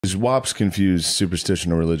WAPs confuse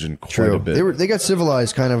superstition or religion quite a bit. They got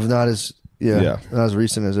civilized, kind of not as not as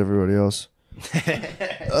recent as everybody else.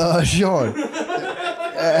 Sean,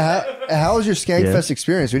 how was your Skankfest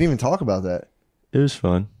experience? We didn't even talk about that. It was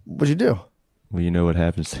fun. What'd you do? Well, you know what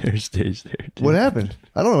happens there stays there. Dude. What happened?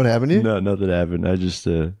 I don't know what happened to you. No, nothing happened. I just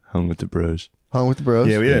hung with the bros. Hung with the bros?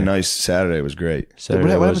 Yeah, we had a nice Saturday. It was great.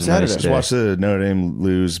 Saturday what happened Saturday? Nice Just watched the Notre Dame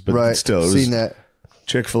lose, but still, it was, seen that.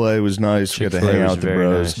 Chick-fil-A was nice. We got to hang out with the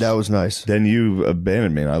bros. Nice. That was nice. Then you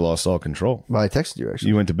abandoned me and I lost all control. Well, I texted you, actually.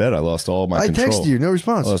 You went to bed. I lost all my control. I texted you. No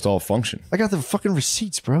response. I lost all function. I got the fucking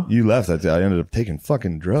receipts, bro. You left. I ended up taking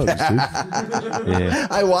fucking drugs, dude. Yeah.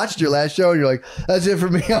 I watched your last show and you're like, that's it for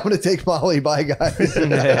me. I'm going to take Molly. Bye, guys.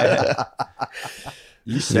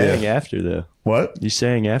 You sang after, though. What? You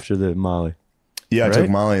sang after the Molly. Yeah, right? I took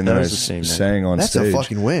Molly and then I the same sang on That's stage. a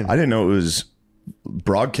fucking win. I didn't know it was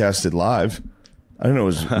broadcasted live. I didn't know it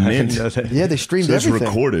was mint. Yeah, they streamed So it's everything.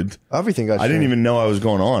 recorded. Everything got I didn't streamed. even know I was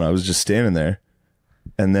going on. I was just standing there.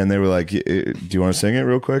 And then they were like, do you want to sing it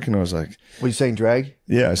real quick? And I was like, Were you saying drag?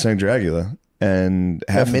 yeah, I sang Dragula. And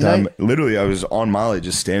half the time, literally, I was on Molly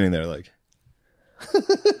just standing there like,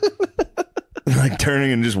 like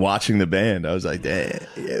turning and just watching the band. I was like, damn.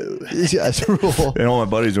 These guys rule. And all my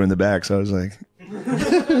buddies were in the back. So I was like,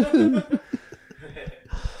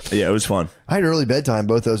 yeah, it was fun. I had early bedtime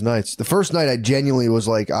both those nights. The first night I genuinely was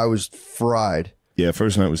like, I was fried. Yeah,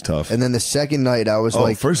 first night was tough. And then the second night I was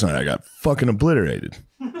like, first night I got fucking obliterated.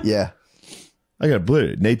 yeah. I got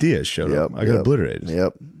obliterated. Nate Diaz showed up. I got obliterated.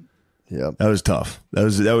 Yep. That was tough. That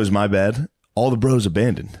was my bad. All the bros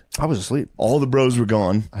abandoned. I was asleep. All the bros were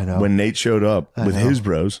gone. I know. When Nate showed up with his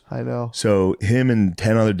bros. I know. So him and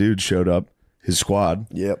 10 other dudes showed up, his squad.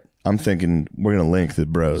 Yep. I'm thinking we're going to link the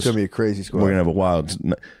bros. It's going to be a crazy squad. We're going to have a wild.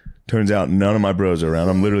 Turns out none of my bros are around.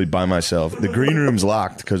 I'm literally by myself. The green room's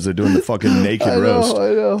locked because they're doing the fucking naked roast. I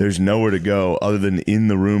know. There's nowhere to go other than in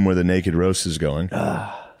the room where the naked roast is going.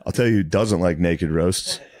 I'll tell you who doesn't like naked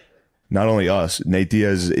roasts. Not only us, Nate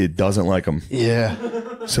Diaz, it doesn't like them. Yeah.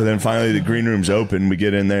 So then finally the green room's open. We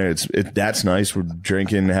get in there. That's nice. We're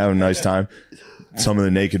drinking, having a nice time. Some of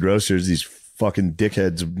the naked roasters, these fucking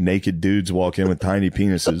dickheads, naked dudes walk in with tiny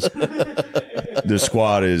penises. The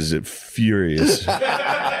squad is furious.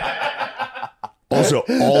 Also,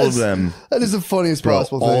 all of them. That is the funniest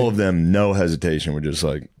possible thing. All of them, no hesitation. We're just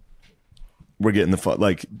like, we're getting the fuck.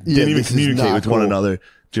 Like, Yeah, didn't even this is communicate not with one cool. another.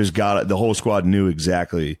 Just got it. The whole squad knew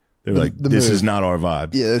exactly. They're like, this move. is not our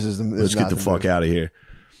vibe. Yeah, this is the Let's get the fuck out of here.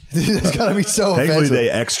 It's got to be so Thankfully, offensive.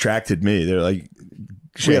 they extracted me. They're like,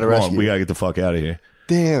 We gotta come rescue on, we you. gotta get the fuck out of here.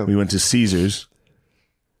 Damn. We went to Caesars,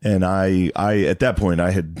 and I at that point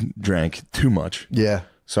I had drank too much, Yeah.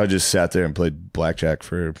 so I just sat there and played blackjack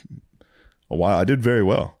for a while. I did very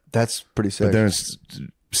well, That's pretty sick. but then it's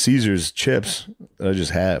Caesars chips that I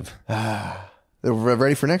just have. They're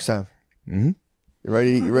ready for next time. Mm-hmm.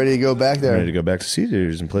 You ready to go back there? I'm ready to go back to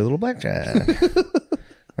Caesars and play a little blackjack.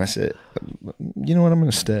 I said, you know what? I'm going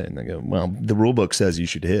to stay. And they go, well, the rule book says you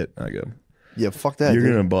should hit. I go, Yeah, fuck that. you're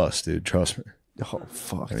dude. going to bust, dude. Trust me. Oh,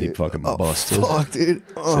 fuck, And dude. he fucking Oh, busted. fuck, dude.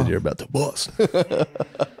 I Oh. said, you're about to bust.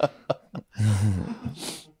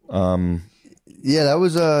 Yeah, that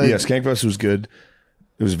was Yeah, Skankfest was good.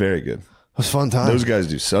 It was very good. was a fun time. Those guys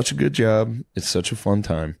do such a good job. It's such a fun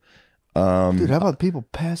time. Dude, how about people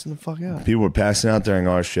passing the fuck out? People were passing out during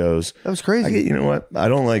our shows. That was crazy. You know what? I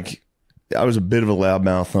don't like. I was a bit of a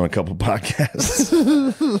loudmouth on a couple podcasts.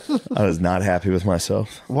 I was not happy with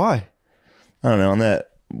myself. Why? I don't know. On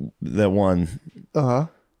that one, Uh-huh.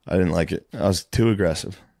 I didn't like it. I was too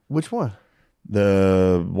aggressive. Which one?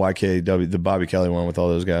 The YKW, the Bobby Kelly one with all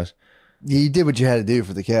those guys. You did what you had to do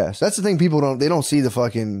for the cast. That's the thing. People don't see the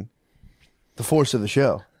force of the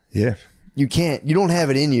show. Yeah, You don't have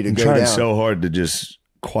it in you to I'm go trying down. so hard to just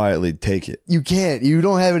quietly take it. You can't. You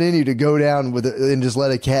don't have it in you to go down with it and just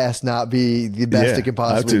let a cast not be the best it can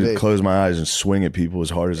I have possibly to be. close my eyes and swing at people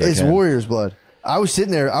as hard as I It's can. Warriors blood. I was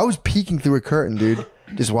sitting there. I was peeking through a curtain, dude,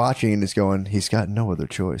 just watching and just going, he's got no other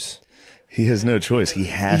choice. He has no choice. He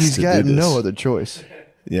has He's to got do this. no other choice.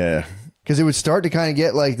 Yeah. Because it would start to kind of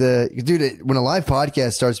get like when a live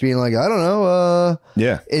podcast starts being like, I don't know,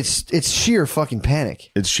 Yeah. it's sheer fucking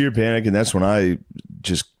panic. It's sheer panic, and that's when I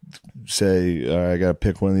just say, all right, I got to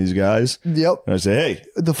pick one of these guys. Yep. And I say, hey,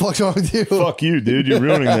 What the fuck's wrong with you? fuck you, dude. You're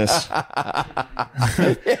ruining this.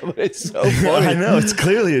 Yeah, but it's so I know. It's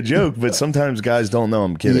clearly a joke, but sometimes guys don't know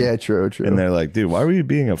I'm kidding. Yeah, true. And they're like, dude, why were you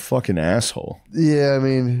being a fucking asshole? Yeah, I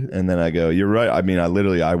mean, And then I go, you're right. I mean,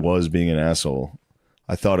 I was being an asshole.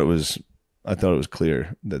 I thought it was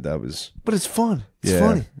clear that was. but it's fun. It's Yeah,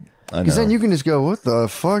 funny. I know. Because then you can just go, what the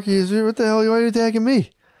fuck is it? What the hell are you attacking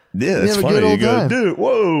me? Yeah, that's have a funny. good You old go, time. dude,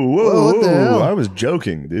 whoa, what the hell? I was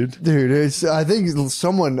joking, dude. Dude, I think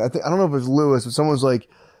someone, I don't know if it was Lewis, but someone's like,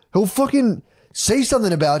 he'll fucking say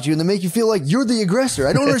something about you and then make you feel like you're the aggressor.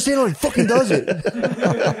 I don't understand how he fucking does it.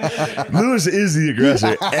 Lewis is the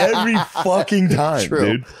aggressor every fucking time,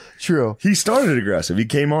 dude. True. He started aggressive. He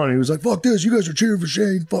came on and he was like, fuck this. You guys are cheering for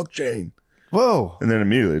Shane. Fuck Shane. Whoa. And then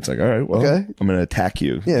immediately it's like, all right, well, Okay. I'm going to attack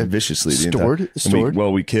you viciously. Stored.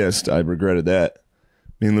 We kissed. I regretted that.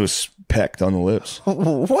 Me and Lewis pecked on the lips.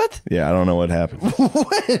 What? Yeah, I don't know what happened.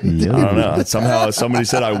 When? I don't know. Somehow somebody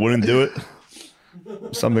said I wouldn't do it.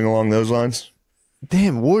 Something along those lines.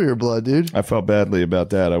 Damn, warrior blood, dude. I felt badly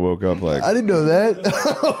about that. I woke up like, I didn't know that.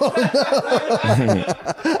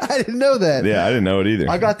 I didn't know that. yeah, I didn't know it either.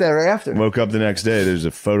 I got that right after. Woke up the next day. There's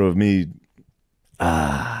a photo of me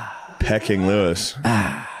pecking Lewis.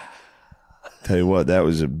 Tell you what, that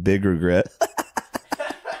was a big regret.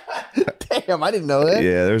 Damn, I didn't know that.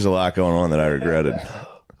 Yeah, there's a lot going on that I regretted.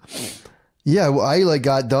 Yeah, well, I like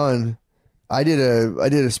got done. I did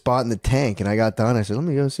a spot in the tank, and I got done. I said, "Let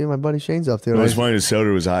me go see what my buddy Shane's up to." It was funny.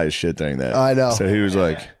 Soder was high as shit during that. I know. So he was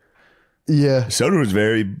like, Yeah, Soder was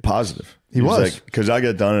very positive. He was. like, because I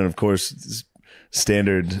got done, and of course,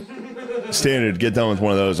 standard, get done with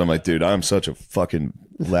one of those. I'm like, dude, I'm such a fucking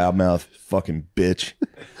loudmouth fucking bitch.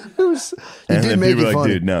 it was. You And did then make people it are like,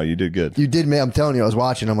 funny. dude, no, you did good. You did. I'm telling you, I was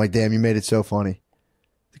watching. I'm like, damn, you made it so funny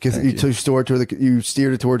because you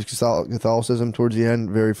steered it towards Catholicism towards the end.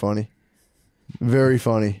 Very funny. Very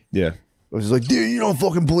funny. Yeah, I was like, dude, you don't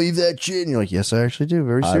fucking believe that shit. And you're like, yes, I actually do.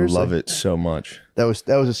 Very seriously. I love it so much. That was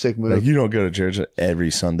a sick move. Like, you don't go to church.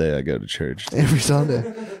 Every Sunday I go to church. Every Sunday.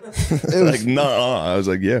 It was, Like, no, I was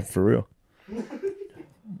like, yeah, for real.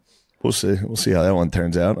 We'll see. We'll see how that one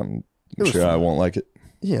turns out. I'm sure I won't like it.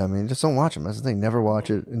 yeah, I mean, just don't watch them. That's the thing. Never watch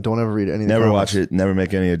it and don't ever read anything. Never watch it. Never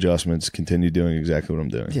make any adjustments. Continue doing exactly what I'm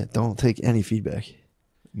doing. Yeah, don't take any feedback.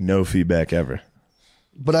 No feedback ever.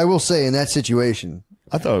 But I will say, in that situation,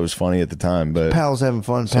 I thought it was funny at the time, but pals having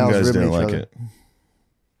fun, some pals guys ribbing didn't each like other. it,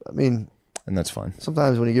 I mean, and that's fine.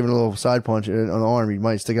 sometimes when you're giving a little side punch on the arm, you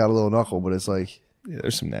might stick out a little knuckle, but it's like, Yeah,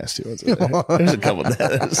 there's some nasty ones. In there. There's a couple.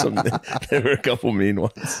 There were a couple mean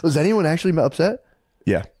ones. was anyone actually upset?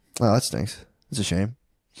 Yeah, Oh, that stinks. It's a shame.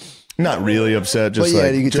 not really upset. Just But yeah,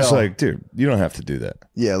 like, you could just tell. like, dude, you don't have to do that.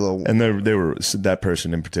 Yeah, a little. And they were that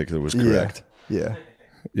person in particular was correct. Yeah.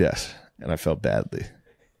 Yes, and I felt badly.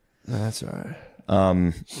 No, that's all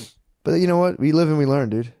right. But you know what? We live and we learn,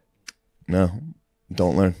 dude. No,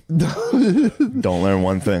 don't learn. Don't learn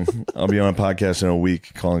one thing. I'll be on a podcast in a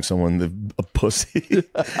week calling someone a pussy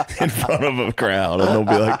in front of a crowd, and they'll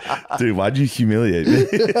be like, "Dude, why'd you humiliate me?"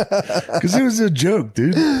 Because it was a joke,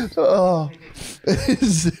 dude. Oh,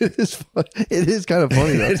 it is kind of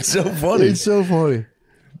funny though. It's so funny. It's so funny.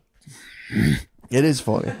 It is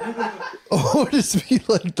funny. Or just be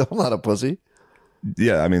like, I'm not a pussy.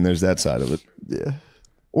 Yeah, I mean, there's that side of it. Yeah.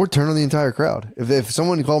 Or turn on the entire crowd. If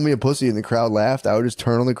someone called me a pussy and the crowd laughed, I would just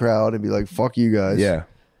turn on the crowd and be like, fuck you guys. Yeah.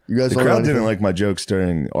 You guys The don't know crowd anything. didn't like my jokes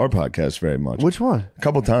during our podcast very much. Which one? A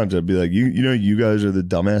couple times I'd be like, you know, you guys are the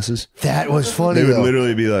dumbasses. That was funny They would though.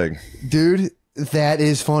 literally be like, Dude, that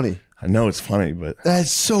is funny. I know it's funny, but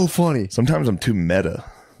That's so funny. sometimes I'm too meta.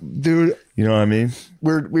 Dude, You know what I mean?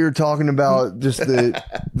 we were talking about just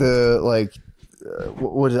the like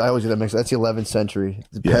what is I always get that mixed. That's the 11th century.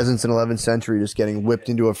 The peasants in 11th century just getting whipped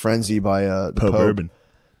into a frenzy by the Pope Urban.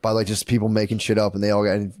 by like just people making shit up, and they all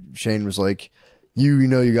got. And Shane was like, you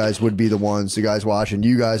know, you guys would be the ones, the guys watching.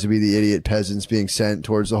 You guys would be the idiot peasants being sent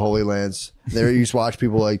towards the Holy Lands. There, you just watch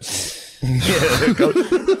people like.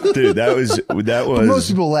 Dude, that was But most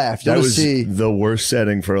people laughed. You'll That just was see, the worst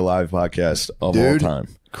setting for a live podcast of all dude, time.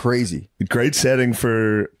 crazy, Great setting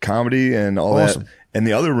for comedy and all Awesome. that. And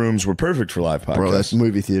the other rooms were perfect for live podcasts. bro. That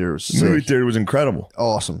movie theater was The movie sick. theater was incredible.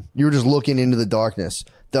 Awesome. You were just looking into the darkness.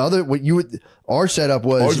 The other, what you would, our setup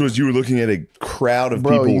was, Ours was you were looking at a crowd of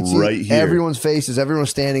bro, you'd people see right here. everyone's faces, everyone's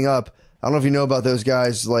standing up. I don't know if you know about those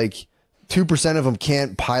guys. Like 2% of them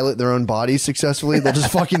can't pilot their own bodies successfully. They'll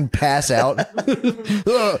just fucking pass out.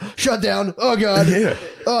 Shut down. Oh god. Yeah.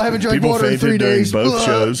 Oh, I haven't drank People water in 3 fainted during days. both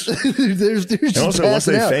shows. there's And just also, once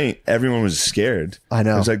passing they out. faint, everyone was scared. I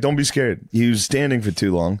know. It's like, don't be scared. He was standing for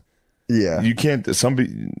too long. Yeah. You can't.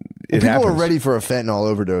 People happens. are ready for a fentanyl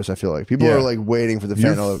overdose. I feel like people Yeah. are like waiting for the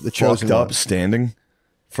You're fentanyl. The chosen fucked up one. standing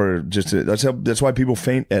for that's why people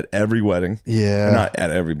faint at every wedding. Yeah. Not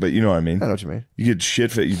at every, but you know what I mean. I know what you mean. You get shit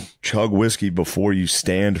fit. You chug whiskey before you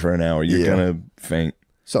stand for an hour. You're Yeah. gonna faint.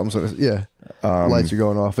 Something's yeah. Lights are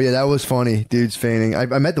going off. But yeah, that was funny. Dude's fainting. I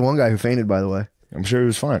met the one guy who fainted, by the way. I'm sure he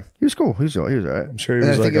was fine. He was cool. He was all right. I'm sure he And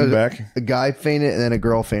was I like, think I'm back. A guy fainted and then a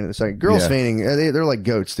girl fainted the second. Girls Yeah. fainting, they're like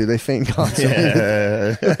goats, dude. They faint constantly.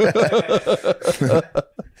 Yeah.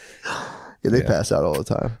 Yeah, they pass out all the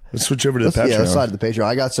time. Let's switch over to the Patreon. Yeah, let's slide to the Patreon.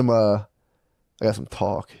 I got some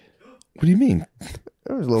talk. What do you mean?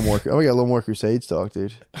 There was a little more. Oh, we got a little more Crusades talk,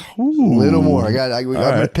 dude. Ooh. A little more. I'm gonna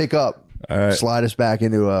right. pick up. All right. Slide us back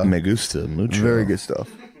into Me gusta mucho. very good stuff.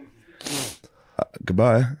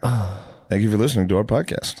 Goodbye. Thank you for listening to our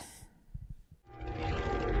podcast.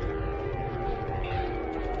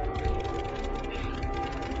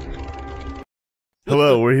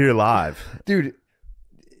 Hello, we're here live. Dude,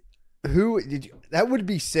 who did you? That would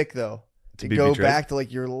be sick though. To be go betrayed? back to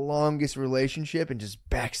like your longest relationship and just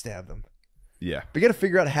backstab them. Yeah. But you got to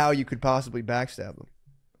figure out how you could possibly backstab them.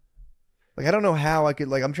 Like I don't know how I could.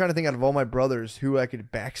 Like I'm trying to think out of all my brothers who I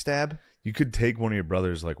could backstab. You could take one of your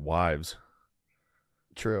brother's like wives.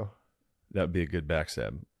 True. That would be a good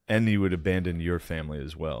backstab. And you would abandon your family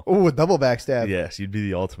as well. Oh, a double backstab. Yes, you'd be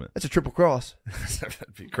the ultimate. That's a triple cross.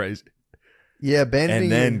 That'd be crazy. Yeah, abandoning.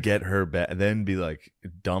 And then your- get her back. Then be like,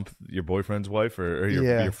 dump your boyfriend's wife or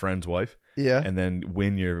your friend's wife. Yeah. And then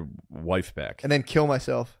win your wife back. And then kill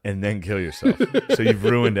myself. And then kill yourself. So you've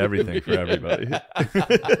ruined everything for everybody.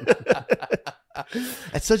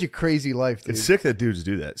 That's such a crazy life, dude. It's sick that dudes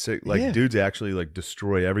do that. Sick, like Yeah. dudes actually like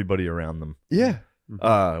destroy everybody around them. Yeah.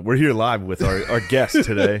 We're here live with our guest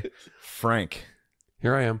today, Frank.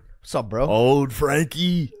 Here I am. What's up, bro? Old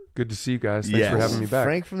Frankie. Good to see you guys. Thanks Yes. for having me back.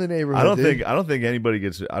 Frank from the neighborhood. I don't dude. think anybody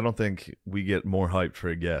gets. I don't think we get more hyped for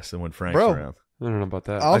a guest than when Frank's Bro. around. I don't know about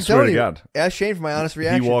that. I'm I swear telling to you. God. Ask Shane for my honest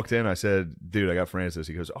reaction. He walked in. I said, "Dude, I got Francis."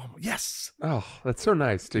 He goes, "Oh yes, Oh, that's so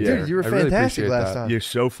nice to Dude, hear. you were I really fantastic appreciate last that. time. you're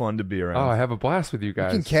so fun to be Oh, around." I have a blast with you You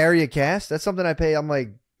guys. can carry a cast. That's something I pay. I'm like,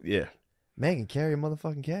 Yeah, man, can carry a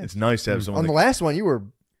motherfucking cast. it's nice to have someone. On the that- last one, you were.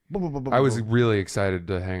 I was really excited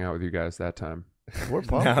to hang out with you guys that time. We're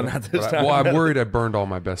pumped. No, not this time. Well, I'm worried I burned all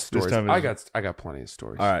my best This stories. time I got plenty of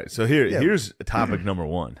stories. All right, so Yeah. here's topic number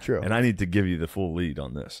one. True. And I need to give you the full lead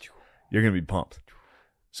on this. You're gonna be pumped.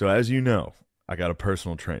 So as you know, I got a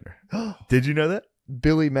personal trainer. Did you know that?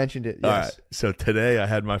 Billy mentioned it. Yes. All right. So today I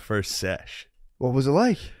had my first sesh. What was it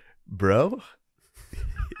like? Bro,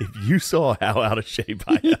 if you saw how out of shape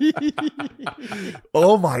I am.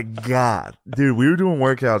 Oh my God. Dude, we were doing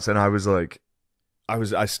workouts and I was like,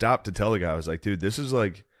 I stopped to tell the guy, I was like, dude, this is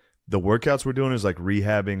like, the workouts we're doing is like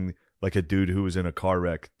rehabbing like a dude who was in a car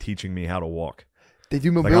wreck teaching me how to walk. They do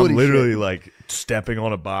Like mobility. I'm literally shit. like stepping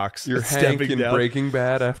on a box. You're stepping Hank in down. Breaking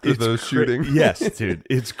Bad after It's those shootings. Yes, dude.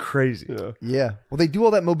 It's crazy. Yeah. Yeah. Well, they do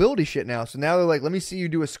all that mobility shit now. So now they're like, let me see you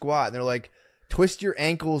do a squat. And they're like, twist your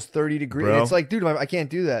ankles 30 degrees. Bro. It's like, dude, I can't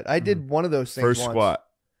do that. I did one of those things First once. squat,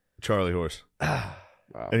 Charlie Horse.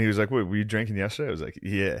 Wow. And he was like, wait, were you drinking yesterday? I was like,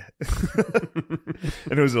 yeah.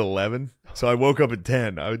 And it was 11. So I woke up at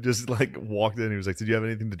 10. I just like walked in. He was like, did you have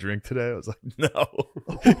anything to drink today? I was like, no.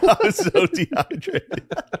 I was so dehydrated.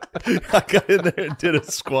 I got in there and did a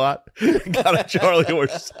squat and got a Charlie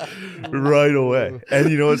Horse right away. And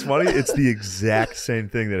you know what's funny? It's the exact same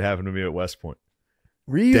thing that happened to me at West Point.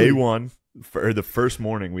 Really? Day one, for the first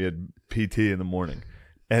morning, we had PT in the morning.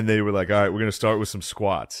 And they were like, all right, we're going to start with some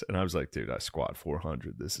squats. And I was like, dude, I squat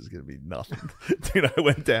 400. This is going to be nothing. Dude, I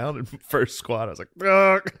went down and first squat, I was like,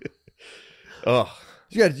 ugh. Oh,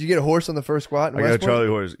 Did you get a horse on the first squat? In I got a West Point? Charlie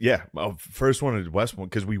Horse. Yeah, my first one at West Point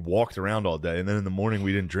because we walked around all day. And then in the morning,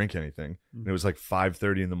 we didn't drink anything. And it was like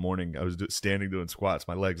 5:30 in the morning. I was standing doing squats.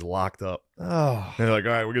 My legs locked up. Oh. And they're like,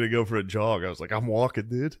 all right, we're going to go for a jog. I was like, I'm walking,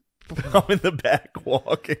 dude. I'm in the back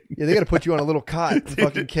walking. Yeah, they got to put you on a little cot and Dude,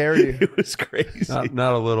 fucking carry you. It was crazy.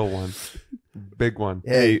 Not a little one. Big one.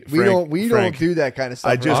 Hey, we Frank, don't Frank, do that kind of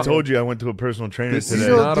stuff. I just around told you I went to a personal trainer This today. is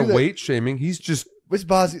don't not a do that. weight shaming. He's just here.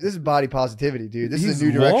 This is body positivity, dude. This he's is a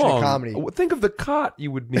new direction long. of comedy. Think of the cot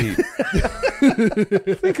you would need.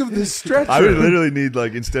 Think of the stretcher. I would literally need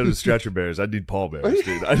like instead of stretcher bears, I'd need pallbearers,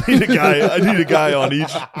 dude. I need a guy on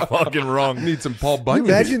each fucking rung. need some Paul Can Bunyan.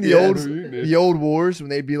 you imagine Yeah. the old wars when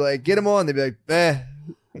they'd be like, get him on. They'd be like,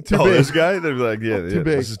 too Oh, big. this guy? They'd be like, yeah, Too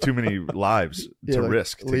big. this is too many lives Yeah, to like,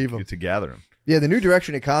 risk leave 'em. to gather him. Yeah, the new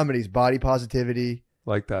direction of comedy is body positivity,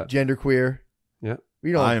 like that. genderqueer. Yeah.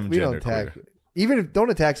 We don't. I am we don't genderqueer. attack. Even if don't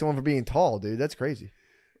attack someone for being tall, dude. That's crazy.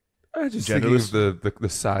 I just Genderless? thinking of the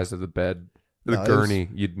size of the bed, the No, it was- gurney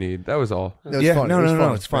you'd need. That was all. That was funny. It was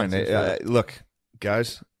funny. it's fine. It was funny. Look,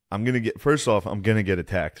 guys, I'm gonna get I'm gonna get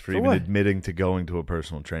attacked for even what? admitting to going to a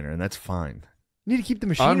personal trainer, and that's fine. You need to keep the I'm,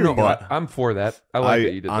 machinery no, going. I'm for that. I like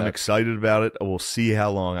that you did I'm that. excited about it. We'll see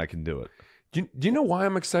how long I can do it. Do you know why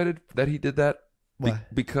I'm excited that he did that? Why?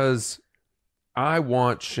 Because I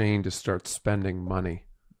want Shane to start spending money.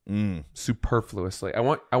 superfluously. I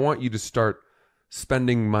want you to start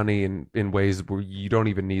spending money in ways where you don't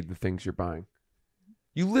even need the things you're buying.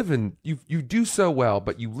 You live in you do so well,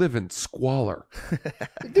 but you live in squalor.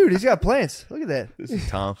 Dude, he's got plants. Look at that. This is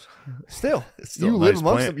Tom's. Still, still you a live nice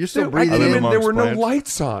amongst plant. them. You're still Dude, I breathing came in. in, there amongst were no plants.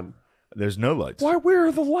 lights on. There's no lights. Where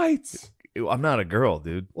are the lights? I'm not a girl,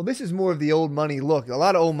 dude. Well, this is more of the old money look. A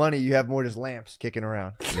lot of old money, you have more just lamps kicking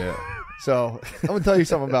around. Yeah. So I'm gonna tell you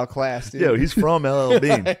something about class, dude. Yo, he's from LL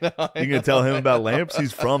Bean. You gonna tell him about lamps?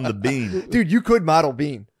 He's from the Bean. Dude, you could model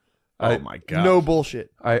Bean. Oh my god. No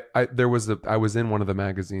bullshit. I was in one of the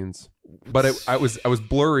magazines, but I was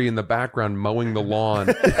blurry in the background mowing the lawn.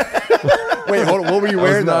 Wait, hold on. What were you I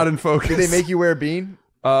was wearing? not though? in focus. Did they make you wear Bean?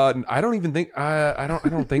 I don't even think I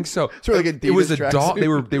don't think so. Sort of like It was a Adidas dog.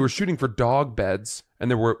 tracksuit. They were shooting for dog beds, and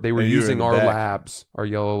they were And you were using in the our back. labs, our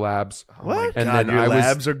yellow labs. What? And God, then your I was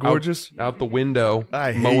labs are gorgeous. out the window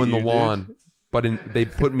I hate mowing the you, dude. lawn. But they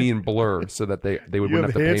put me in blur so that they You wouldn't have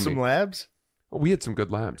have to pay handsome me. labs? We had some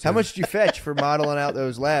good labs. How much did you fetch for modeling out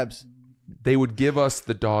those labs? They would give us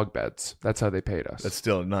the dog beds. That's how they paid us. That's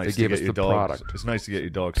still nice They to gave get us your the dogs. product. It's nice to get your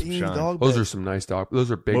dogs some Bean shine. dog Those bed. are some nice dogs. Those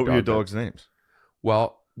are big. What were your dog dogs' beds. names?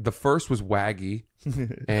 Well, the first was Waggy,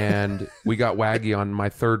 and we got Waggy on my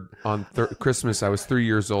third Christmas. I was 3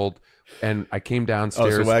 years old, and I came Oh,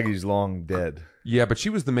 downstairs. so Waggy's long dead. Yeah, but she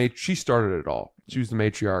was she started it all. She was the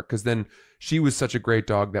matriarch because then she was such a great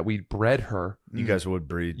dog that we bred her. You guys would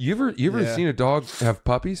breed. You ever Yeah. seen a dog have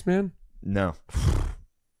puppies, man? No.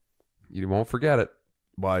 You won't forget it.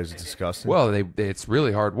 Why is it disgusting? Well, it's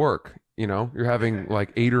really hard work. You know, you're having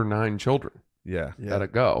like 8 or 9 children yeah.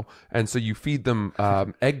 that go, and so you feed them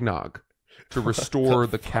eggnog to restore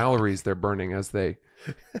the calories they're burning as they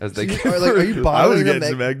get. Are you I was bottling them? getting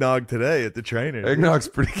some eggnog today at the trainer. Eggnog's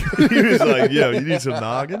pretty good. He was like, yo, you need some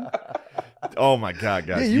noggin? Oh my God,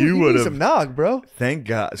 Yeah, guys. you you would need have. some nog, bro. Thank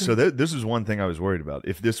God. So this is one thing I was worried about.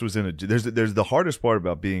 If this was in a, there's the hardest part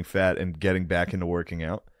about being fat and getting back into working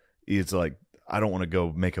out. It's like, I don't want to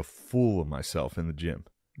go make a fool of myself in the gym.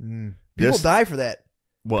 People This- die for that.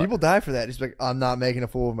 What? People die for that. It's like, I'm not making a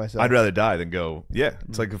fool of myself. I'd rather die than go. Yeah,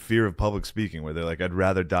 it's like a fear of public speaking where they're like, I'd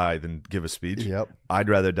rather die than give a speech. Yep. I'd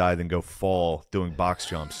rather die than go fall doing box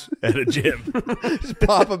jumps at a gym. Just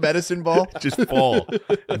pop a medicine ball. Just fall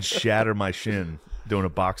and shatter my shin doing a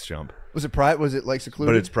box jump. Was it private? Was it like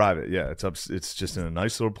secluded? But it's private. Yeah, it's up. It's just in a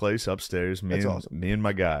nice little place upstairs. That's awesome. Me and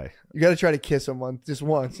my guy. You got to try to kiss someone just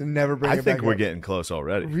once and never bring I it think back we're up. getting close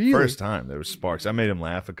already. Really? First time there was sparks. I made him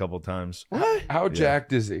laugh a couple times. What? How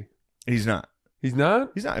jacked is he? He's not. He's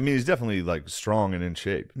not. He's not. I mean, he's definitely like strong and in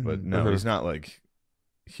shape, but no, Uh-huh. he's not like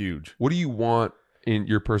huge. What do you want in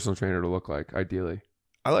your personal trainer to look like, ideally?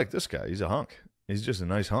 I like this guy. He's a hunk. He's just a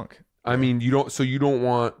nice hunk. I mean, you don't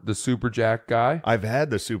want the super jack guy. I've had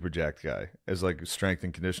the super jacked guy as like strength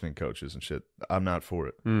and conditioning coaches and shit. I'm not for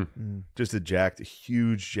it. Just a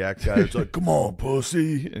huge jacked guy that's like, come on,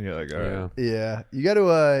 pussy. And you're like, all right. Yeah. Yeah, you got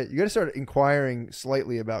to start inquiring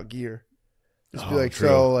slightly about gear. Just be Oh, like, true.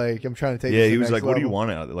 so like, I'm trying to take. Yeah, this to he the was next like, "What do you level."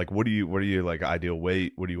 want out of it? Like, what do you like ideal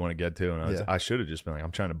weight? What do you want to get to?" And Yeah. I should have just been like,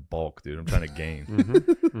 "I'm trying to bulk, dude. I'm trying to gain."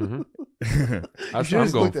 That's what should've I'm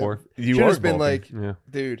just going looked at- for. You Should've are just been bulking. like, Yeah.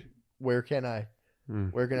 dude, where can I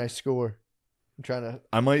score? I'm trying to.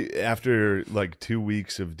 I might after like 2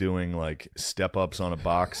 weeks of doing like step ups on a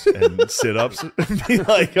box and sit ups, be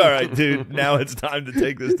like, "All right, dude, now it's time to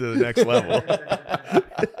take this to the next level."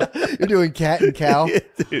 You're doing cat and cow. Yeah,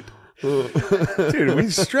 dude. Dude, we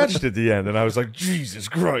stretched at the end, and I was like, "Jesus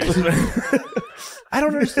Christ!" I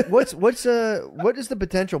don't understand. What is the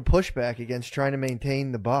potential pushback against trying to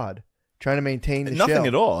maintain the bod, trying to maintain the Nothing shell?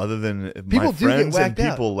 at all, other than People my do get friends and whacked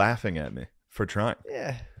out. people laughing at me for trying.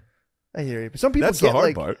 Yeah, I hear you. But some people That's get the hard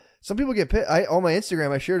like, part. some people get pissed. On my Instagram,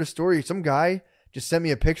 I shared a story. Some guy just sent me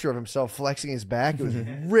a picture of himself flexing his back. It was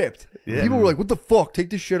ripped. Yeah. People were like, "What the fuck? Take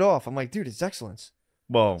this shit off." I'm like, dude, it's excellence.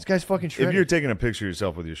 Well, This guy's fucking if shredded. you're taking a picture of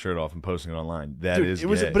yourself with your shirt off and posting it online, that Dude, is it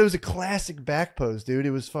was, gay. but it was a classic back pose, dude.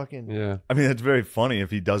 It was fucking. Yeah. I mean, it's very funny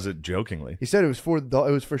if he does it jokingly. He said it was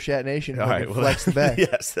for Shat Nation. All right, well, flex the back.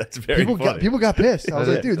 yes, that's very funny. People got pissed. I was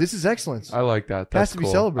Yeah. like, dude, this is excellence. I like that. Has That's to be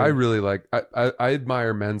cool. celebrated. I really like. I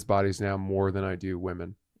admire men's bodies now more than I do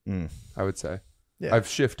women. Mm. I would say. Yeah. I've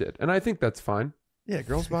shifted, and I think that's fine. Yeah,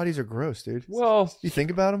 girls' bodies are gross, dude. Well, You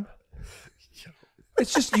think about them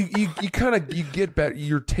it's just you kind of you get better.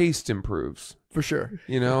 Your taste improves. for sure.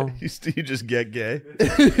 You know. You just get gay.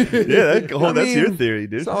 Yeah, that's your mean, theory,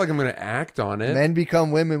 dude. It's not like I'm going to act on it. Men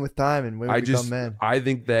become women with time, and women become men. I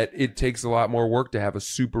think that it takes a lot more work to have a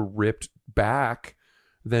super ripped back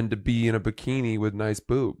than to be in a bikini with nice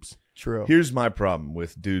boobs. True. Here's my problem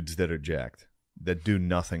with dudes that are jacked that do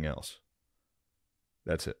nothing else.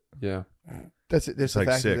 That's it. Yeah. That's it. That's It's the like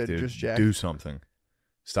fact sick, that dude. just jacked. Do something.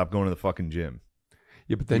 Stop going to the fucking gym.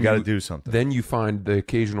 Yeah, but You then got to do something. Then you find the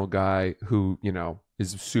occasional guy who,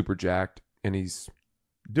 is super jacked and he's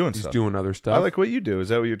Doing stuff. doing other stuff. I like what you do. Is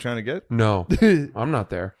that what you're trying to get? No, I'm not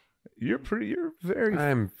there. You're very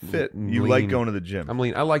I'm fit. You lean. like going to the gym. I'm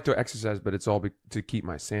lean. I like to exercise, but it's all to keep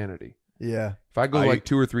my sanity. Yeah. If I go like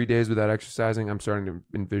 2 or 3 days without exercising, I'm starting to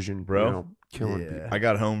envision, Bro. killing Yeah. people. I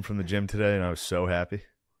got home from the gym today and I was so happy.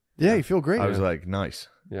 Yeah, you feel great. I was like, nice.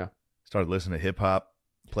 Yeah. Started listening to hip hop,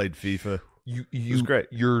 played FIFA. You was great.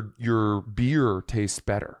 Your beer tastes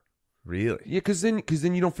better. Really? Yeah, because then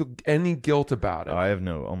you don't feel any guilt about it. I have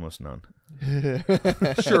almost none.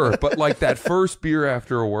 Sure, but like that first beer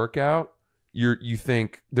after a workout, you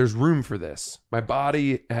think there's room for this. My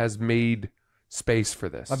body has made space for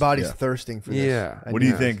this. My body's Yeah. thirsting for this. Yeah. I What do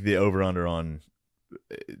you know. think the over-under on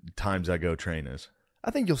times I go train is?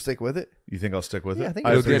 I think you'll stick with it. You think I'll stick with Yeah, it? I think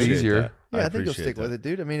it'll get appreciate easier. that. Yeah, I think you'll appreciate stick that. with it,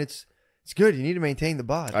 dude. I mean, it's good. You need to maintain the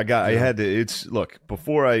bod. I had to. Look,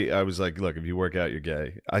 before I was like, look, if you work out, you're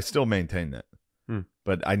gay. I still maintain that.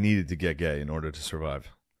 But I needed to get gay in order to survive.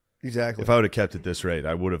 Exactly. If I would have kept at this rate,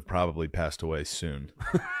 I would have probably passed away soon.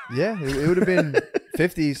 Yeah, it would have been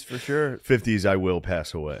 50s for sure. 50s, I will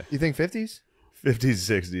pass away. You think 50s? 50s,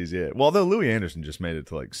 60s, yeah. Well, though Louis Anderson just made it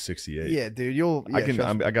to like 68. Yeah, dude. You'll. Yeah,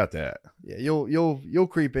 trust me. I got that. Yeah, you'll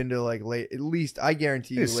creep into like late. At least I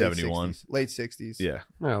guarantee you, It's late 71. 60s. Late 60s. Yeah.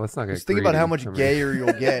 No, let's not get Just think about greedy. how much I mean- gayer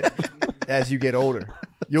you'll get as you get older.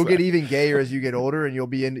 You'll get even gayer as you get older, and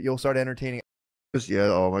you'll start entertaining. Yeah.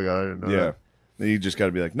 Oh my god. I didn't know Yeah. that. Then you just got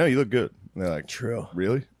to be like, no, you look good. And they're like, True.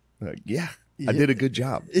 really? They're like, yeah, I Yeah. did a good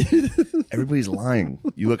job. Everybody's lying.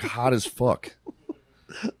 You look hot as fuck.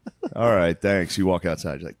 All right, thanks. You walk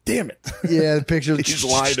outside. You're like, damn it. Yeah, the pictures. He's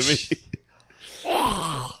lying to me.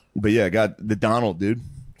 But yeah, I got the Donald, dude.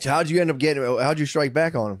 So how'd you end up getting? How'd you strike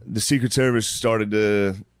back on him? The Secret Service started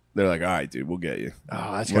to. They're like, all right, dude, we'll get you.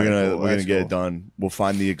 Oh, that's We're kinda gonna cool. we're gonna That's get cool. it done. We'll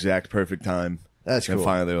find the exact perfect time. That's And cool.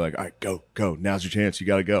 finally, they're like, all right, go. Now's your chance. You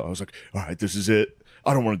got to go. I was like, all right, this is it.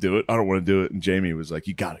 I don't want to do it. And Jamie was like,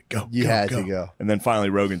 you got to go. You had to go. And then finally,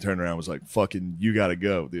 Rogan turned around and was like, fucking, you got to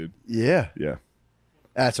go, dude. Yeah, Yeah.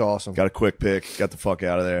 that's awesome. Got a quick pick. Got the fuck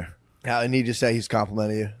out of there. And he just say he's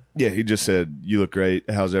complimenting you. Yeah, he just said, you look great.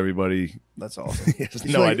 How's everybody? That's awesome. He has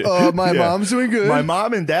He's no like, idea. my Yeah. mom's doing good. My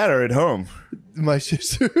mom and dad are at home. My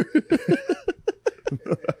sister.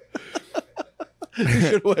 You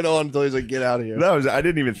should have went on until he's like, get out of here. I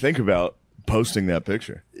didn't even think about posting that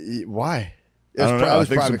picture. Why? I don't know. I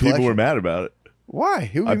think some people were collection. mad about it. Why?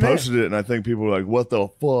 Who I be mad? posted it, and I think people were like, what the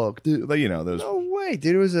fuck? Dude? Like, those No way,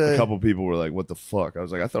 dude. It was a couple people were like, what the fuck? I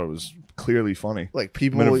was like, I thought it was clearly funny. like I'm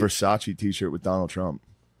people. in a Versace t-shirt with Donald Trump.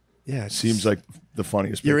 Yeah, Seems like the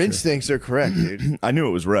funniest your picture. instincts are correct, dude. I knew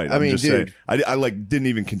it was right. I I'm mean, just dude. saying. I like didn't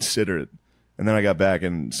even consider it. And then I got back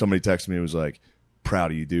and somebody texted me and was like,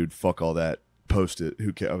 proud of you, dude. Fuck all that. Post it.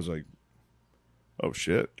 Who cares? I was like, oh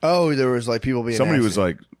shit. Oh, there was like people being. Somebody was nasty.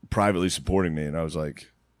 like privately supporting me and I was like,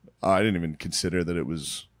 I didn't even consider that it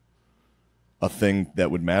was a thing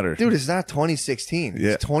that would matter. dude, it's not 2016.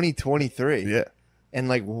 Yeah. It's 2023. Yeah. And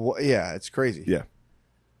like, yeah, it's crazy. Yeah.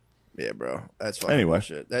 Yeah, bro. That's fucking Anyway.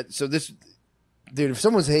 bullshit. This, dude, if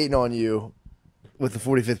someone's hating on you with the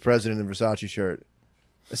 45th president in a Versace shirt,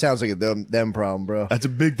 it sounds like a them problem, bro. That's a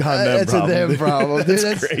big time them That's problem. a them problem. Dude,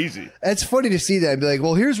 That's crazy. It's funny to see that and be like,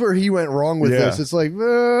 well, here's where he went wrong with Yeah. this. It's like, I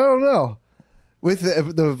don't know. With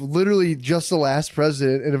the literally just the last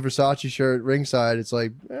president in a Versace shirt ringside, it's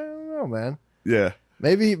like, I don't know, man. Yeah.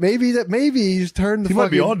 Maybe he's turned the He fucking, might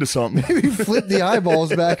be on to something. maybe flip the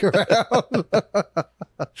eyeballs back around.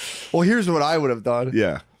 Well, here's what I would have done.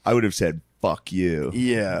 Yeah. I would have said, fuck you.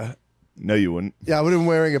 Yeah. No, you wouldn't. Yeah, I would have been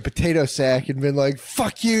wearing a potato sack and been like,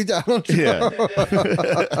 fuck you, Donald Trump.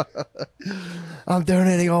 Yeah. I'm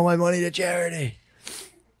donating all my money to charity.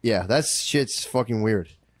 Yeah, that shit's fucking weird.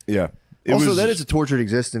 Yeah. Also, that is a tortured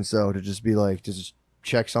existence, though, to just be like, to just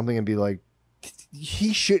check something and be like,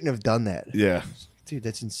 he shouldn't have done that. Yeah. Dude,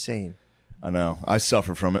 that's insane. I know. I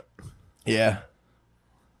suffer from it. Yeah.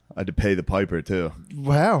 I had to pay the piper too.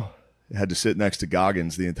 Wow. I had to sit next to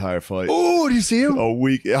Goggins the entire fight. Oh, did you see him? A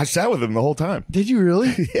week. I sat with him the whole time. Did you really?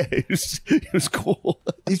 Yeah, he was cool.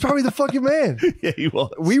 He's probably the fucking man. Yeah, he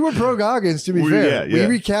was. We were pro Goggins, to be fair. yeah.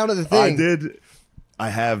 We recounted the thing I did. I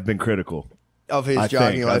have been critical. of his I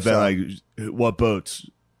jogging think I've lifestyle. been like, what boats?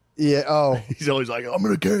 Yeah. Oh, He's always like, I'm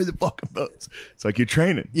gonna carry the fucking boats. It's like you're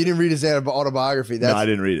training. you didn't read his autobiography. No, I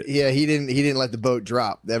didn't read it. Yeah, he didn't let the boat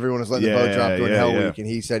drop. Everyone was letting the boat drop during yeah, Hell yeah. Week, and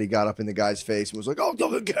he said he got up in the guy's face and was like, "Oh,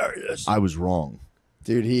 don't carry this." I was wrong.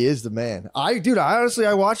 Dude, he is the man. I honestly,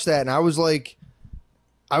 I watched that and I was like,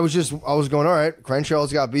 I was going, all right,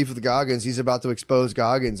 Crenshaw's got beef with Goggins. He's about to expose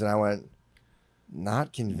Goggins. And I went,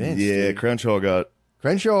 not convinced. Yeah, dude.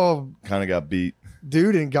 Crenshaw kind of got beat.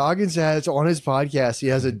 Dude, and Goggins has on his podcast, he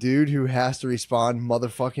has a dude who has to respond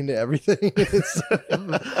motherfucking to everything.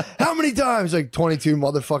 How many times? Like 22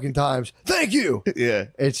 motherfucking times. Thank you. Yeah.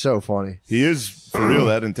 It's so funny. He is for real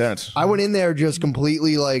that intense. I went in there just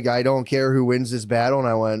completely like, I don't care who wins this battle. And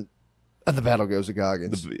I went, the battle goes to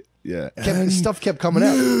Goggins. Yeah. Stuff kept coming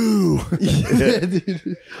out. Yeah,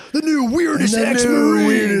 dude. The new weirdest ex-Marine.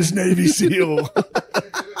 Weirdest Navy SEAL.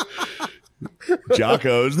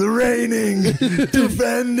 Jocko's the reigning,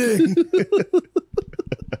 defending.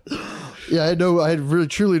 Yeah, I had really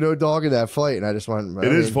truly no dog in that fight, and I just went.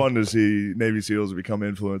 It is fun to see Navy SEALs become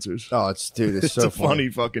influencers. Oh, it's so a funny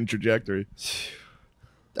fucking trajectory.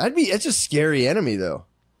 It's a scary enemy though.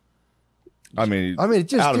 I mean, it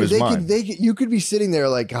just out of his mind. You could be sitting there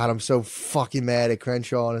like, God, I'm so fucking mad at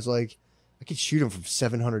Crenshaw, and it's like, I could shoot him from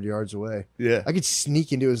 700 yards away. Yeah, I could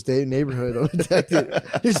sneak into his neighborhood undetected.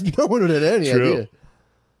 There's no one would have had any idea.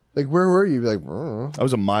 Like, where were you? Like, I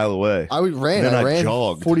was a mile away. I ran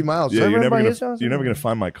jogged 40 miles. Yeah, you're never gonna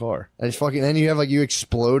find my car. And just fucking, then you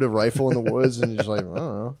explode a rifle in the woods, and you're just like, I don't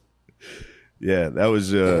know. Yeah, that was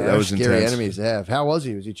scary intense. enemies to have. How was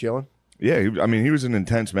he? Was he chilling? Yeah, he was an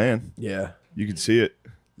intense man. Yeah, you could see it.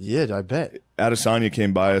 Yeah, I bet. Adesanya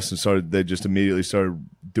came by us and they just immediately started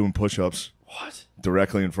doing push-ups. What?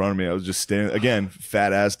 Directly in front of me. I was just standing, again,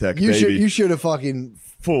 fat Aztec you baby. You should have fucking...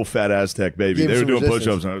 Full fat Aztec baby. They were doing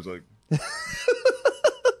push-ups and I was like...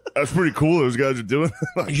 That's pretty cool those guys are doing.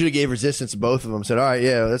 You should have gave resistance to both of them. Said, all right,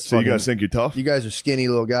 yeah, that's so you guys think you're tough? You guys are skinny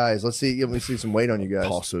little guys. Let me see some weight on you guys.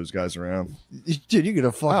 Toss those guys around. Dude, you're going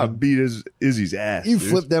to fucking... beat Izzy's ass. You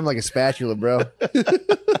flip them like a spatula, bro.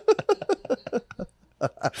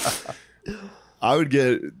 I would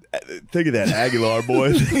think of that Aguilar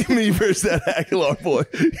boy. Think of me versus that Aguilar boy.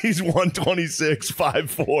 He's 126,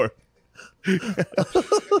 5'4".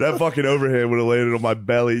 That fucking overhand would have landed on my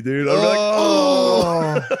belly, dude. I'd be like,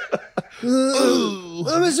 oh,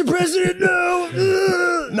 Mr. President,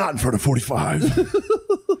 no. Not in front of 45.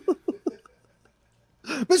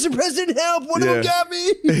 Mr. President, help. One of them got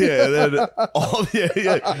me.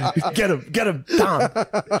 Get him, Tom.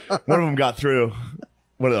 One of them got through.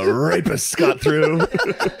 One of the rapists got through.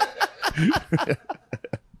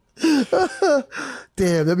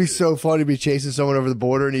 Damn, that'd be so funny to be chasing someone over the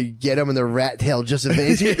border and you get them and their rat tail just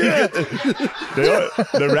evades you.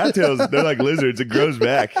 The rat tails, they're like lizards. It grows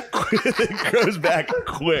back. It grows back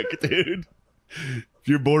quick, dude. If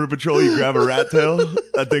you're border patrol, you grab a rat tail,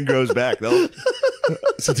 that thing grows back.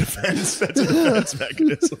 It's a defense. That's a defense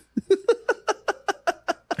mechanism.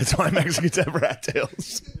 That's why Mexicans have rat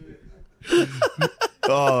tails.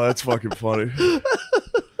 Oh, that's fucking funny.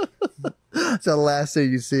 It's the last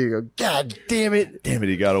thing you see. You go, God damn it. Damn it,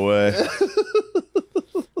 he got away.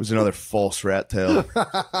 It was another false rat tail.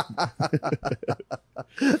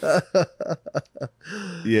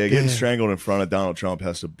 Yeah, getting strangled in front of Donald Trump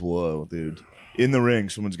has to blow, dude. In the ring,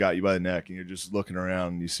 someone's got you by the neck, and you're just looking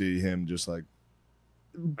around, and you see him just like...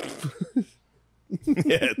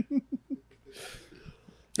 Yeah.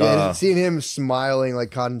 Yeah, seeing him smiling like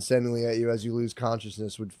condescendingly at you as you lose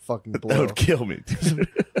consciousness would fucking blow. That would kill me.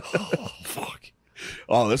 Oh, fuck.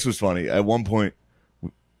 Oh, this was funny. At one point,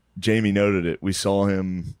 Jamie noted it. We saw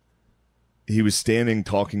him. He was standing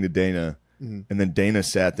talking to Dana, and then Dana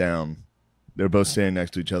sat down. They were both standing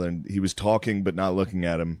next to each other, and he was talking but not looking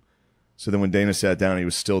at him. So then when Dana sat down, he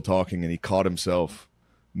was still talking, and he caught himself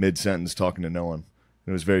mid-sentence talking to no one. And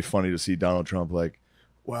it was very funny to see Donald Trump like,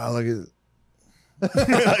 wow, look at...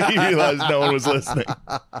 He realized no one was listening.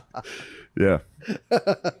 Yeah.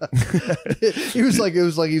 It was like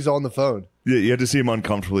he's on the phone. Yeah, you had to see him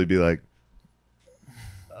uncomfortably be like,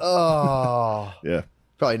 oh. Yeah.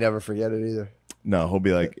 Probably never forget it either. No, he'll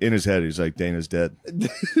be like, in his head, he's like, Dana's dead.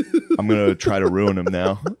 I'm going to try to ruin him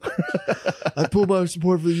now. I pulled my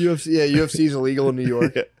support for the UFC. Yeah, UFC is illegal in New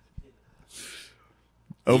York. Yeah.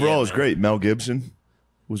 Overall, it was great. Mel Gibson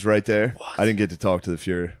was right there. What? I didn't get to talk to the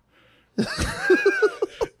Fuhrer.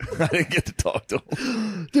 I didn't get to talk to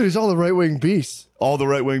him. Dude, he's all the right-wing beasts. All the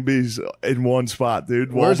right-wing beasts in one spot,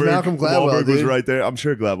 dude. Where's Malcolm Gladwell, Wahlberg was right there. I'm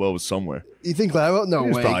sure Gladwell was somewhere. You think Gladwell? No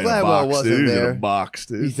way. Gladwell wasn't there. In a box,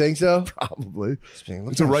 dude. You think so? Probably.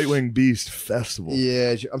 It's a right-wing beast festival.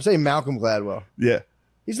 Yeah, I'm saying Malcolm Gladwell. Yeah.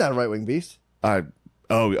 He's not a right-wing beast. All right.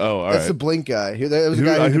 That's the Blink guy. There was a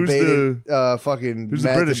guy who debated fucking who's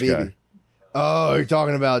Matt the British Taibbi. guy? Oh, you're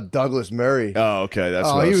talking about Douglas Murray. Oh, okay. That's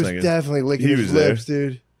what I was thinking. He was definitely licking his lips,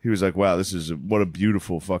 dude. He was like, wow, what a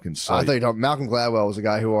beautiful fucking sight. I thought Malcolm Gladwell was the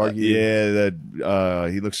guy who argued. Yeah, that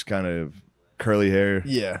he looks kind of curly hair.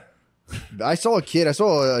 Yeah. I saw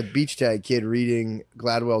a beach tag kid reading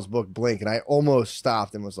Gladwell's book Blink, and I almost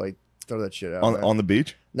stopped and was like, throw that shit out. On the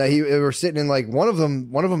beach? No, they were sitting in like one of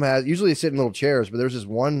them has usually they sit in little chairs, but there's this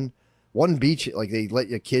one beach like they let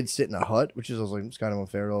your kids sit in a hut, which is I was like it's kind of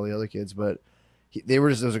unfair to all the other kids, but there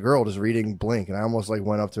was a girl just reading Blink, and I almost like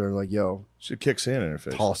went up to her like, yo, She kicks sand in her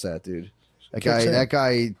face. toss that dude. That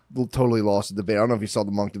guy totally lost the debate. I don't know if you saw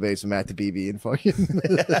the Monk debates with Matt DeBeebe and fucking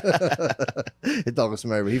it Douglas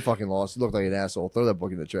Murray, but he fucking lost. He looked like an asshole. Throw that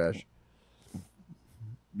book in the trash.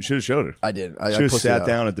 You should have showed her. I did. Should have sat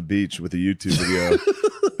down at the beach with a YouTube video.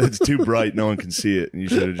 It's too bright, no one can see it, and you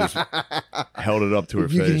should have just held it up to her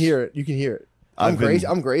face. You can hear it. You can hear it. I'm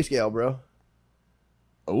grayscale, bro.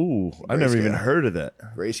 Oh, I've never even heard of that.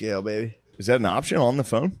 Grayscale, baby. Is that an option on the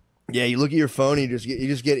phone? Yeah, you look at your phone, and you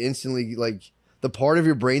just get instantly like the part of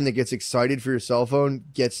your brain that gets excited for your cell phone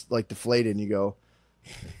gets like deflated, and you go,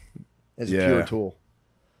 "It's a pure tool."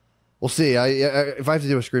 We'll see. If I have to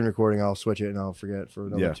do a screen recording, I'll switch it and I'll forget for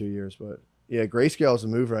another 2 years. But yeah, grayscale is the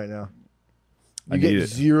move right now. You get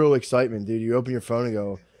zero excitement, dude. You open your phone and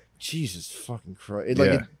go, Jesus fucking Christ!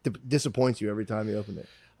 It disappoints you every time you open it.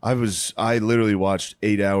 I literally watched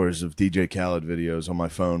 8 hours of DJ Khaled videos on my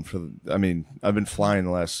phone I've been flying the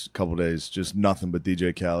last couple of days, just nothing but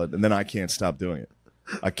DJ Khaled, and then I can't stop doing it.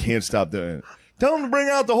 I can't stop doing it. Tell him to bring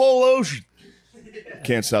out the whole ocean.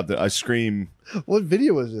 Can't stop that. I scream. What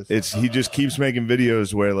video was this? He just keeps making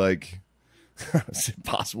videos where like it's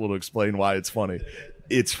impossible to explain why it's funny.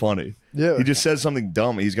 It's funny. Yeah. He just says something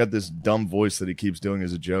dumb. He's got this dumb voice that he keeps doing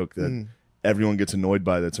as a joke that everyone gets annoyed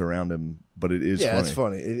by that's around him, but it is funny. Yeah, it's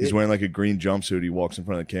funny. He's wearing like a green jumpsuit. He walks in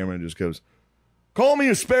front of the camera and just goes, "Call me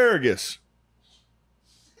asparagus."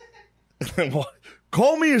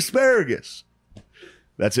 Call me asparagus.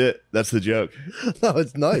 That's it. That's the joke. No,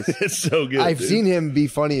 it's nice. It's so good. I've seen him be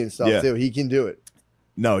funny and stuff too. He can do it.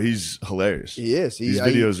 No, he's hilarious. He is. These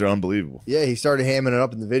videos are unbelievable. Yeah, he started hamming it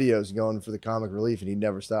up in the videos and going for the comic relief, and he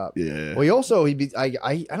never stopped. Yeah. Well, I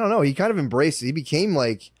don't know. He kind of embraced it. He became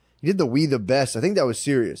like he did the "We the Best." I think that was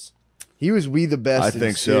serious. He was "We the Best." I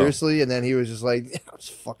think seriously, so. And then he was just like, "I was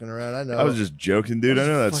fucking around." I know. I was just joking, dude. I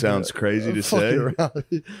know that sounds crazy to say.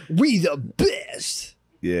 We the best.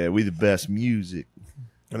 Yeah, we the best music.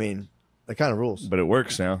 I mean, that kind of rules. But it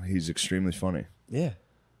works now. He's extremely funny. Yeah.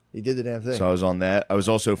 He did the damn thing. So I was on that. I was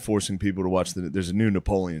also forcing people to watch there's a new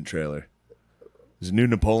Napoleon trailer. There's a new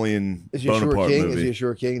Napoleon Bonaparte movie. Is he a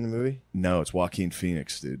sure king in the movie? No, it's Joaquin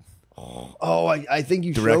Phoenix, dude. Oh, I think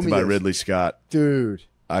you showed me Directed by this. Ridley Scott. Dude.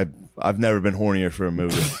 I've never been hornier for a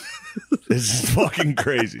movie. This is fucking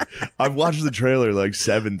crazy. I've watched the trailer like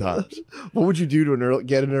 7 times. What would you do to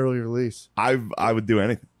get an early release? I would do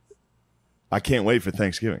anything. I can't wait for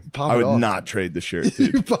Thanksgiving. Pop I it would off. not trade the shirt,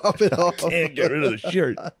 dude. You pop it off. Can't get rid of the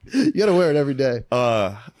shirt. You got to wear it every day.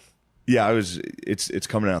 Yeah, it's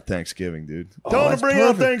coming out Thanksgiving, dude. Oh, Tell them to that's bring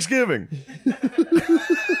out perfect. Thanksgiving.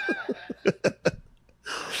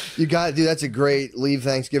 You got to do. That's a great leave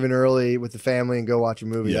Thanksgiving early with the family and go watch a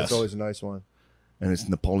movie. Yes. That's always a nice one. And it's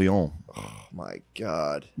Napoleon. Oh my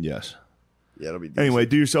God. Yes. Yeah, it'll be decent. Anyway,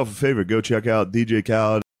 do yourself a favor. Go check out DJ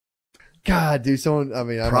Khaled. God, dude, someone. I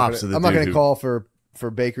mean, I'm Props to the not dude going to who- call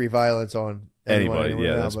for bakery violence on Anybody. anyone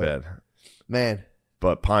Yeah, now, that's but, bad. Man,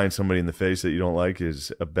 But pieing somebody in the face that you don't like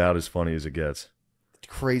is about as funny as it gets. it's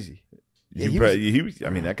crazy. Yeah, I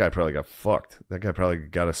mean, that guy probably got fucked. That guy probably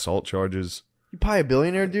got assault charges. You pie a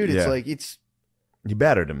billionaire, dude. It's Yeah. like it's You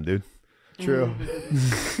battered him, dude. true.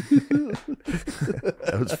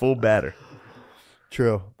 That was full batter.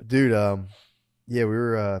 True, dude. Yeah, we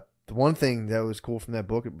were. The one thing that was cool from that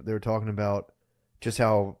book, they were talking about just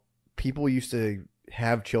how people used to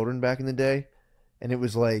have children back in the day, and it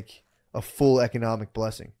was like a full economic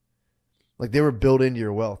blessing. Like they were built into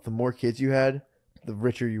your wealth. The more kids you had, the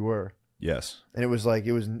richer you were, Yes. and it was like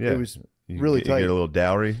it was You really get, tight. You get a little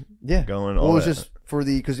dowry Yeah, going. well, all it was that. just for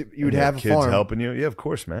because you would And have a kids farm, helping you. Yeah, of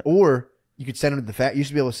course, man. or you could send them to the factory. You used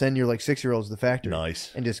to be able to send your like 6-year-olds to the factory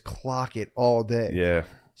Nice. and just clock it all day. Yeah.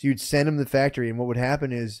 So you'd send them to the factory, and what would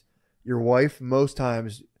happen is your wife, most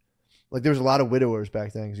times, like there was a lot of widowers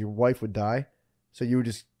back then because your wife would die. So you would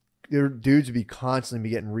just, their dudes would be constantly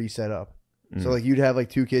be getting reset up. So like you'd have like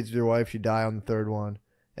 2 kids with your wife, she'd die on the 3rd one.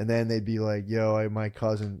 And then they'd be like, yo, my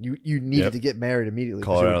cousin, you needed to get married immediately.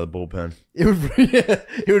 Call her out of the bullpen. It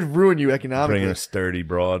would ruin you economically. Bring in a sturdy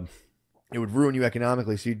broad. It would ruin you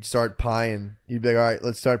economically. So you'd start pieing. You'd be like, all right,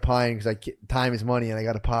 let's start pieing because time is money and I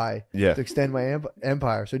got to pie Yeah. to extend my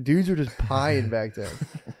empire. So dudes were just pieing back then.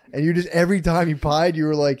 And you just, every time he pied, you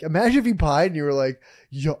were like, imagine if he pied and you were like,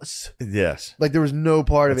 yes. Yes. Like there was no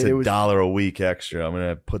part It's of it. It was $1 a week extra. I'm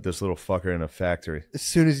gonna put this little fucker in a factory. as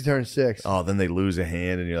soon as he turned 6. Oh, then they lose a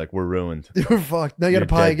hand, and you're like, we're ruined. You were fucked. Now you got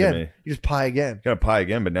to You're pie dead to again. me. You just pie again. You got to pie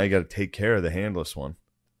again, but now you got to take care of the handless one.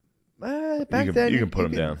 Back can- then, you can put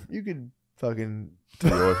him down. You could fucking.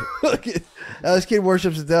 Your- This kid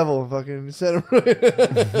worships the devil. Fucking set him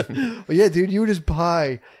right. But yeah, dude, you would just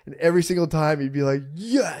pie, and every single time you'd be like,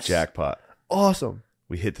 yes, Jackpot. awesome.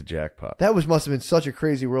 We hit the jackpot. That must have been such a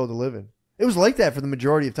crazy world to live in. It was like that for the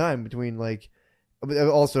majority of time between like.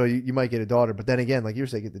 Also, you might get a daughter, but then again, like you were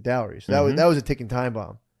saying, get the dowry. So that was a ticking time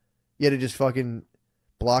bomb. You had to just fucking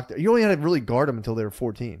block. You only had to really guard them until they were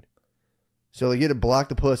 14. So like you had to block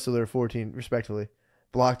the puss till they were 14, respectfully.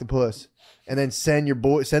 Block the puss, and then send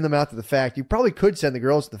them out to the fact. You probably could send the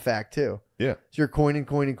girls to the fact too. Yeah. So you're coining.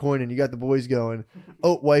 You got the boys going.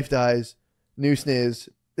 Oh, wife dies, new sniz.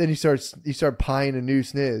 Then you start pieing a new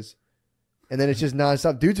sniz, and then it's just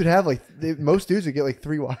nonstop. Dudes would have most dudes would get like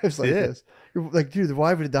 3 wives like this. You're like, dude, the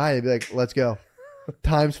wife would die. They'd be like, let's go.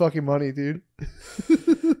 Time's fucking money, dude.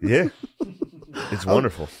 Yeah. It's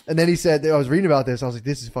wonderful. And then he said, I was reading about this. I was like,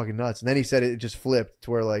 this is fucking nuts. And then he said it just flipped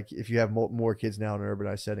to where like if you have more kids now in an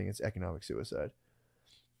urbanized setting, it's economic suicide.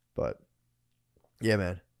 But yeah,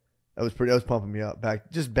 man, that was pumping me up back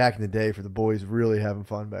in the day for the boys really having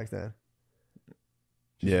fun back then.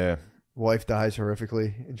 Yeah. Wife dies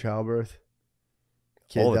horrifically in childbirth.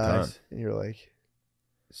 Kid All the dies, time. and you're like,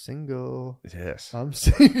 single. Yes. I'm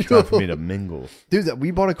single. Time for me to mingle. Dude,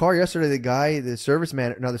 we bought a car yesterday. The guy,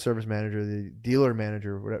 the dealer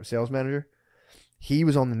manager, whatever, sales manager, he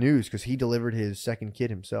was on the news because he delivered his second kid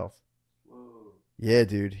himself. Whoa. Yeah,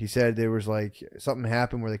 dude. He said there was like something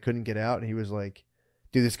happened where they couldn't get out, and he was like,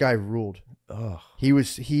 dude, this guy ruled. Oh. He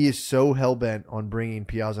is so hell-bent on bringing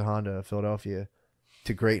Piazza Honda of Philadelphia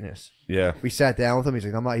to greatness. Yeah. We sat down with him. He's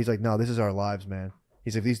like, he's like, no, this is our lives, man.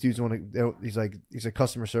 He's like, these dudes want to. He's a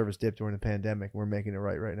customer service dip during the pandemic. We're making it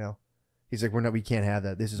right now. He's like, we can't have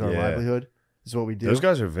that. This is our livelihood. This is what we do. Those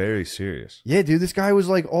guys are very serious. Yeah, dude. This guy was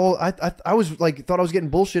like I was like thought I was getting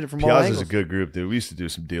bullshitted from all angles. Piazza's a good group, dude. We used to do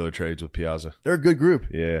some dealer trades with Piazza. They're a good group.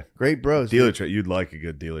 Yeah. Great bros. Dealer trade. You'd like a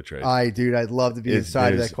good dealer trade. Dude, I'd love to be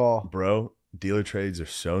inside of that call. Bro, dealer trades are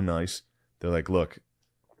so nice. They're like, look,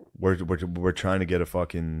 we're trying to get a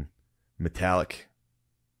fucking metallic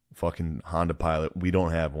fucking Honda Pilot. We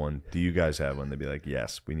don't have one. Do you guys have one? They'd be like,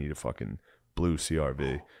 yes, we need a fucking blue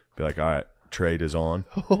CRV. Be like, all right, trade is on.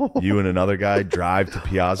 You and another guy drive to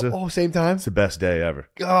Piazza. Oh, same time? It's the best day ever.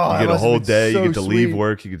 Oh, you get a whole day. so You get to leave sweet.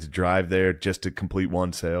 work. You get to drive there just to complete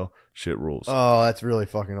one sale. Shit rules. Oh, that's really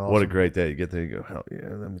fucking awesome. What a great day. You get there, you go, hell yeah,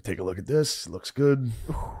 let me take a look at this. Looks good.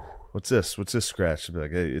 What's this? What's this scratch? Be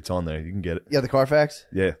like, hey, it's on there. You can get it. Yeah, the Carfax?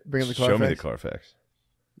 Yeah. Bring up the Show me the Carfax? Carfax.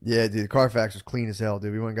 Yeah, dude, the Carfax was clean as hell,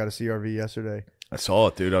 dude. We went and got a CRV yesterday. I saw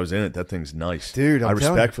it, dude. I was in it. That thing's nice. Dude, I I'm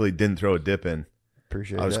telling respectfully didn't throw a dip in.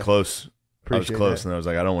 Appreciate I was that. close. Appreciate I was close, that. and I was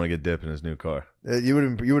like, I don't want to get dip in his new car. You would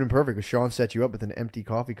have been perfect because Sean set you up with an empty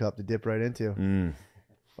coffee cup to dip right into.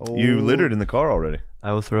 Oh. You littered in the car already.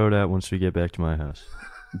 I will throw it out once we get back to my house.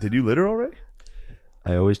 Did you litter already?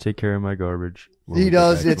 I always take care of my garbage. when He we get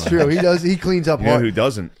does. back to It's my true. house. He does. He cleans up You know hard. who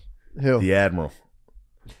doesn't? Who? The Admiral.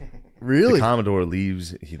 Really? The Commodore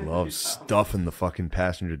leaves. He loves stuffing the fucking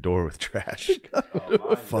passenger door with trash.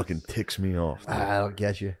 Fucking ticks me off. That'll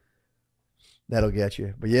get you. That'll get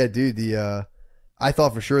you. But yeah, dude, I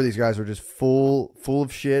thought for sure these guys were just full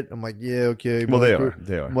of shit. I'm like, yeah, okay. Well, they are.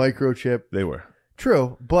 They are. Microchip. They were.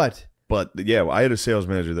 True, but yeah, I had a sales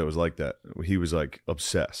manager that was like that. He was like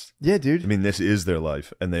obsessed. yeah, dude. I mean, this is their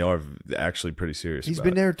life, and they are actually pretty serious. He's about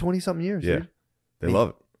been it. there 20-something years, Yeah, dude. they love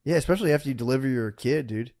it. Yeah, especially after you deliver your kid,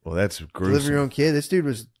 dude. Well, that's Deliver gruesome. your own kid. This dude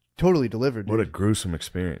was totally delivered, dude. What a gruesome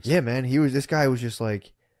experience. Yeah, man. This guy was just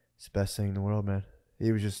like, it's the best thing in the world, man.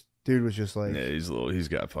 Dude was just like, Yeah, he's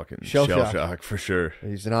got fucking Shell shell shock. shock for sure.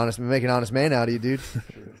 he's make an honest man out of you, dude.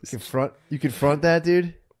 You confront that,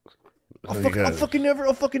 dude. I'll fucking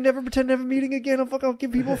never pretend to have a meeting again. I'll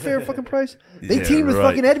give people a fair fucking price. They Yeah, teamed with right.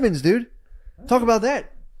 fucking Edmonds, dude. Talk about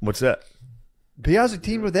that. What's that? Piazza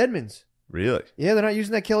teamed with Edmonds. Really? Yeah, they're not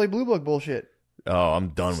using that Kelly Blue Book bullshit. Oh, I'm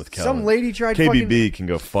done with Kelly. Some lady tried KBB can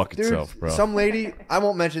go fuck dude, itself, bro. Some lady, I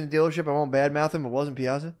won't mention the dealership. I won't badmouth him. It wasn't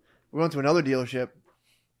Piazza. We went to another dealership.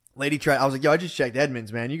 Lady tried. I was like, yo, I just checked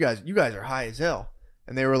Edmonds, man. You guys are high as hell.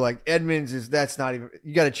 And they were like, Edmonds that's not even.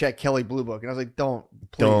 You got to check Kelly Blue Book. And I was like,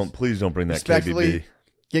 please don't bring that respectfully, KBB.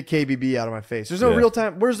 get KBB out of my face. There's no Yeah. real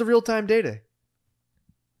time. Where's the real time data?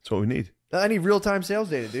 That's what we need. I need real time sales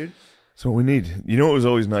data, dude. That's what we need. You know what was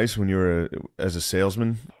always nice when you were as a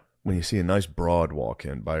salesman when you see a nice broad walk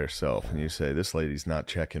in by herself and you say, this lady's not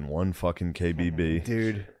checking one fucking KBB.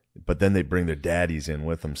 Dude. But then they bring their daddies in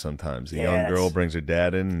with them sometimes. The young girl brings her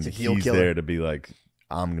dad in, and he's killer. there to be like,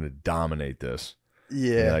 I'm going to dominate this.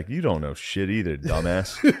 Yeah. And like, you don't know shit either,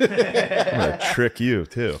 dumbass. I'm going to trick you,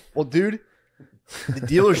 too. Well, dude, the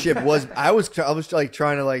dealership was, I was like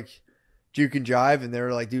trying to like juke and jive, and they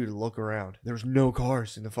were like, dude, look around. There was no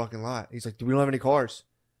cars in the fucking lot. He's like, we don't have any cars.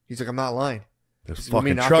 He's like, I'm not lying. There's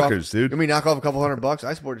fucking truckers, dude. Let me knock off a couple $100.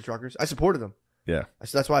 I supported truckers. I supported them. Yeah.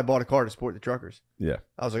 So that's why I bought a car, to support the truckers. Yeah.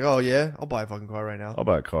 I was like, oh, yeah, I'll buy a fucking car right now. I'll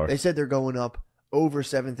buy a car. They said they're going up over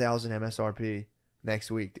 7,000 MSRP next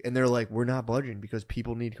week. And they're like, we're not budging because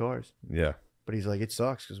people need cars. Yeah. But he's like, it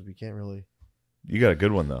sucks because we can't really. You got a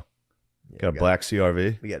good one, though. Yeah, got a black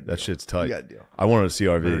CRV? We got a that deal. shit's tight. We got a deal. I wanted a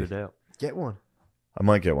Heard CRV. it out. Get one. I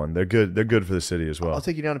might get one. They're good. They're good for the city as well. I'll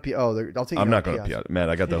take you down to P. Oh, I'll take you I'm down not to going to Piazza. Man,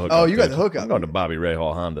 I got the hookup. Oh, you got dude. the hookup. I'm going to Bobby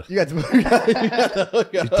Rahal Honda. You got the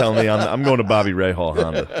hookup. You tell me I'm going to Bobby Rahal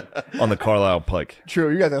Honda on the Carlisle Pike. True,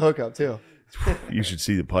 you got the hookup too. You should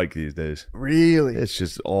see the Pike these days. Really? It's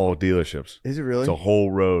just all dealerships. Is it really? It's a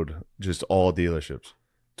whole road, just all dealerships.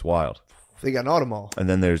 It's wild. They got an auto mall. And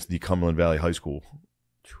then there's the Cumberland Valley High School.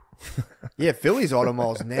 Yeah, Philly's auto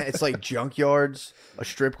malls. It's like junkyards, a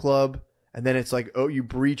strip club, and then it's like, oh, you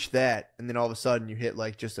breach that, and then all of a sudden you hit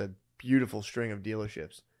like just a beautiful string of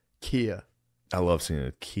dealerships. Kia. I love seeing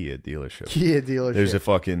a Kia dealership. Kia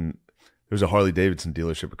dealership. There's a Harley Davidson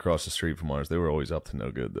dealership across the street from ours. They were always up to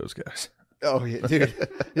no good, those guys. Oh yeah, dude.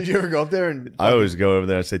 Did you ever go up there and? I always go over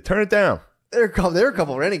there and say, turn it down. There are a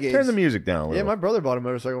couple renegades. Turn the music down a little. Yeah, my brother bought a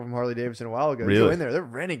motorcycle from Harley Davidson a while ago. Really? You go in there, they're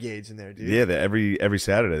renegades in there, dude. Yeah, every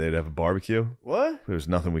Saturday they'd have a barbecue. What? There was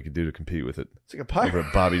nothing we could do to compete with it. It's like a pirate. Over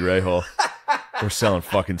at Bobby Rahal. We're selling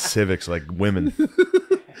fucking Civics like women.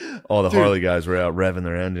 All the Harley guys were out revving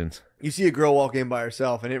their engines. You see a girl walk in by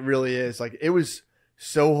herself, and it really is like it was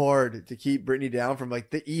so hard to keep Brittany down from like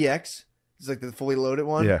the EX. It's like the fully loaded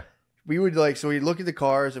one. Yeah. We would like, so we'd look at the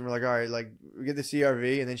cars and we're like, all right, like we get the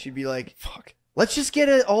CRV, and then she'd be like, fuck, let's just get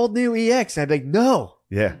an all new EX. And I'd be like, no,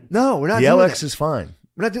 Yeah. no, we're not The doing LX that. is fine.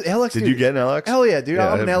 We're not doing LX. Did dude. you get an LX? Hell yeah, dude.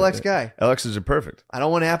 Yeah, I'm an LX guy. LXs are perfect. I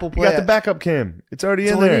don't want Apple You Play. got the backup cam. It's already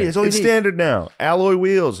It's in all I there. need. It's all I need. standard now. Alloy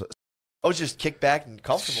wheels. I was just kick back and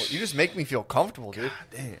comfortable. You just make me feel comfortable, dude.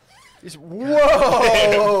 Damn. Just,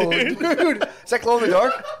 whoa, dude. Is that glow in the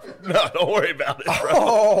dark? No, don't worry about it, bro.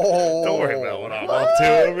 Oh. Don't worry about what I'm up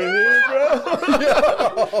to over here,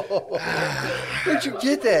 bro. Where'd you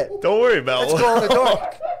get that? Don't worry about That's what. glow in the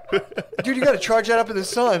dark. Dude, you got to charge that up in the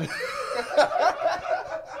sun.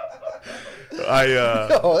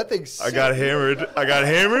 Oh, that thing's sick. I got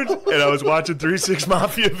hammered, and I was watching 3 6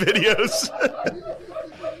 Mafia videos.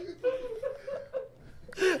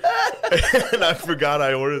 And I forgot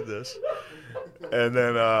I ordered this. And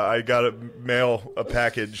then I got a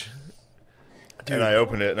package. Dude. And I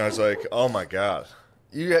opened it, and I was like, oh, my God.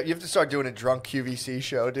 You have to start doing a drunk QVC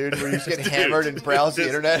show, dude, where you just get hammered and browse the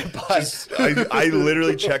internet and buy. I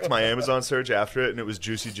literally checked my Amazon search after it, and it was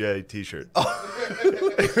Juicy J T-shirt.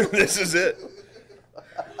 This is it.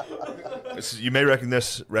 You may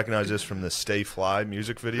recognize this from the Stay Fly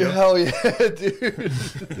music video. Hell yeah,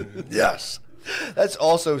 dude. Yes. That's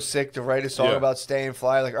also sick to write a song Yeah. about staying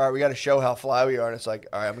fly. Like, all right, we got to show how fly we are. And it's like,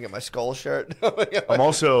 all right, I'm going to get my skull shirt. I'm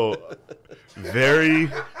also very,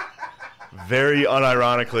 very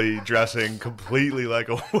unironically dressing completely like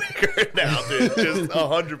a wigger now, dude. Just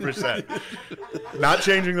 100%. Not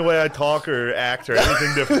changing the way I talk or act or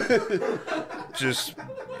anything different. Just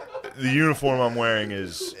the uniform I'm wearing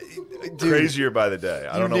is crazier by the day.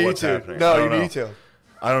 I don't know what's happening. No, you need to.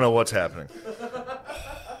 I don't know what's happening.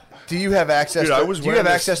 Do you have access? Dude, do you have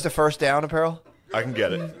access to First Down apparel? I can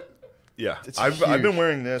get it. Yeah. It's I've huge. been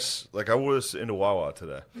wearing this. Like, I was into Wawa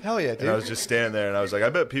today. Hell yeah, dude. And I was just standing there, and I was like, I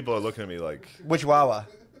bet people are looking at me like Which Wawa?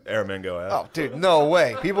 Aramingo ad. Oh, dude, no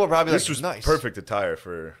way. People are probably This like, was nice. perfect attire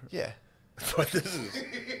for. Yeah. But this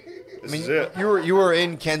is it. You were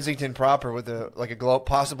in Kensington proper with a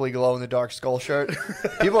possibly glow in the dark skull shirt.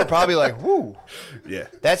 People are probably like, "Whoo!" Yeah.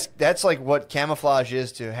 That's like what camouflage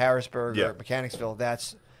is to Harrisburg Yeah. or Mechanicsville.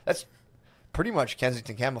 That's pretty much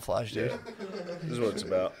Kensington camouflage, dude. This is what it's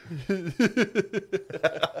about.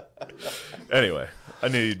 Anyway, I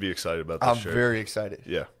knew you'd be excited about this I'm shirt. very excited.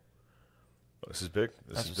 Yeah. This is big.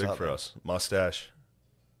 This That's is big what's up, for man. us. Mustache.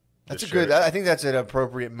 That's a This good. shirt. I think that's an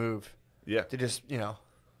appropriate move Yeah. to just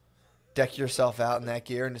deck yourself out in that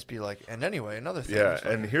gear and just be like. And anyway, another thing. Yeah,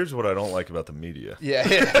 and here's what I don't like about the media. Yeah.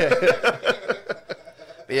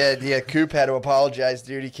 Yeah, Coop had to apologize,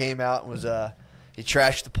 dude. He came out and was he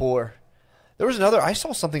trashed the poor. There was another. I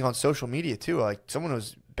saw something on social media too. Like someone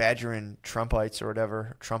was badgering Trumpites or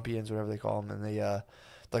whatever, Trumpians, whatever they call them, and they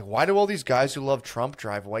like, why do all these guys who love Trump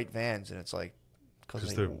drive white vans? And it's like,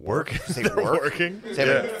 because they're working. They're working.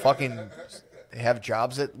 They have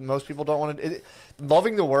jobs that most people don't want to.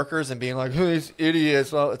 Loving the workers and being like, oh, these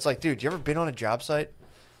idiots. Well, it's like, dude, you ever been on a job site?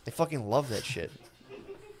 They fucking love that shit.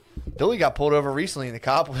 Billy got pulled over recently, and the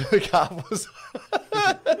cop was.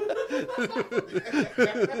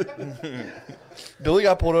 Billy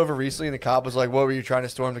got pulled over recently, and the cop was like, "What were you trying to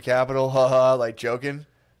storm the Capitol?" Haha, like joking.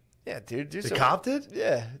 Yeah, dude. The cop did?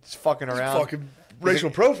 Yeah, just fucking around. Fucking racial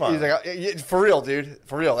profile. He's like, yeah, for real, dude.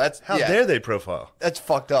 For real. How dare they profile? That's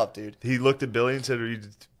fucked up, dude. He looked at Billy and said,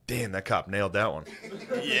 "Damn, that cop nailed that one."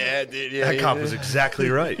 Yeah, dude. Yeah, that cop was exactly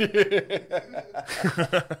right.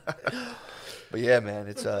 But yeah, man,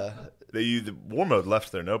 it's the war mode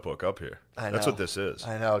left their notebook up here. I know. That's what this is.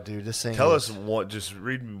 I know, dude. This thing. Tell us what. Just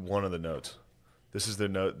read me one of the notes. This is their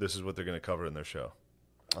note. This is what they're going to cover in their show.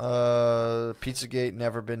 Pizzagate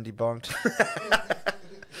never been debunked.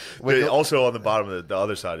 Also on the bottom of the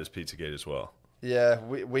other side is Pizzagate as well. Yeah,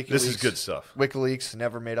 WikiLeaks. This is good stuff. WikiLeaks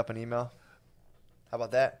never made up an email. How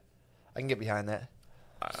about that? I can get behind that.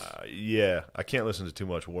 Yeah, I can't listen to too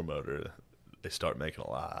much war mode or they start making a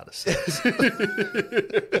lot of sense.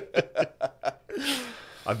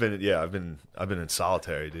 I've been in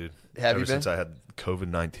solitary, dude. Have you been? Ever since I had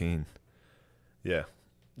COVID-19. Yeah.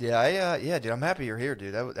 Yeah, dude. I'm happy you're here,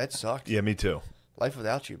 dude. That sucked. Yeah, me too. Life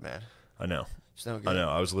without you, man. I know. It's no good. I know.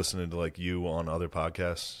 I was listening to like you on other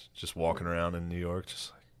podcasts, just walking around in New York,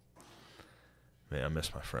 just like, man, I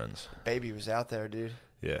miss my friends. Baby was out there, dude.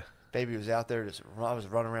 Yeah. Baby was out there. I was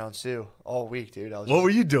running around Sue all week, dude. What were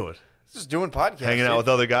you doing? Just doing podcasts. Hanging out with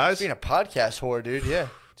other guys? Just being a podcast whore, dude. Yeah.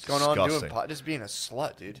 Just going on Disgusting. doing just being a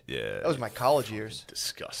slut, dude. Yeah. That was my college years.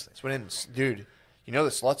 Disgusting. Dude, you know the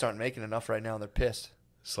sluts aren't making enough right now and they're pissed.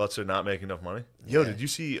 Sluts are not making enough money? Yo, Yeah. did you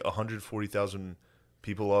see 140,000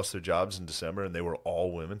 people lost their jobs in December and they were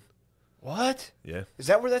all women? What? Yeah. Is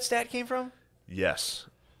that where that stat came from? Yes.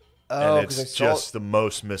 Oh, and it's just the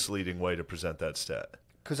most misleading way to present that stat.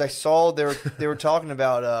 Because I saw they were talking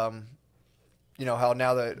about you know how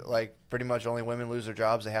now that like pretty much only women lose their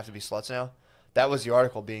jobs, they have to be sluts now. That was the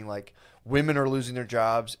article being like women are losing their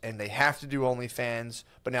jobs and they have to do OnlyFans,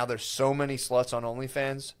 but now there's so many sluts on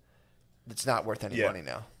OnlyFans, it's not worth any money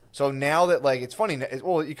now. So now that like it's funny,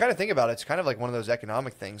 well, you kind of think about it, it's kind of like one of those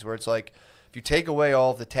economic things where it's like if you take away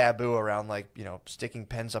all of the taboo around like sticking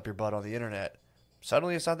pens up your butt on the internet,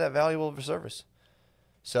 suddenly it's not that valuable of a service.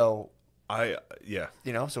 So.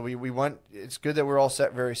 So we went. It's good that we're all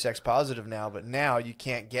very sex positive now, but now you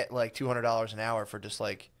can't get like $200 an hour for just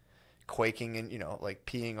like quaking and like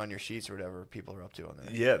peeing on your sheets or whatever people are up to on there.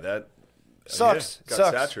 Yeah, that sucks. Got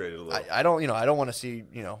sucks. saturated a little. I don't want to see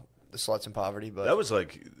the sluts in poverty, but that was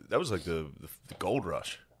like the gold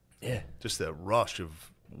rush. Yeah, just that rush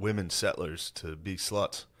of women settlers to be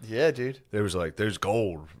sluts. Yeah, dude. There was like there's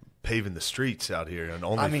gold paving the streets out here on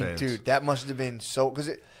OnlyFans. I mean, dude, that must have been so because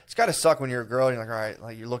it's got to suck when you're a girl and you're like, all right,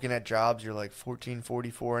 like you're looking at jobs, you're like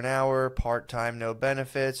 $14.44 an hour, part-time, no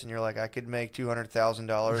benefits, and you're like, I could make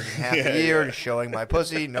 $200,000 in half a year just showing my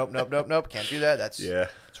pussy. Nope, can't do that.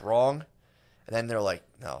 It's wrong. And then they're like,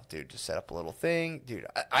 no, dude, just set up a little thing, dude.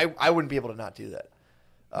 I wouldn't be able to not do that.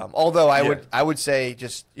 Although I would say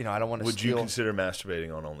just I don't want to. Would you consider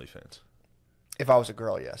masturbating on OnlyFans? If I was a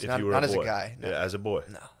girl, yes. If Not you were as a boy. a guy. No. Yeah, as a boy.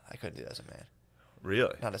 No, I couldn't do that as a man.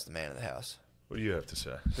 Really? Not as the man of the house. What do you have to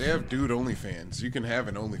say? They have dude OnlyFans. You can have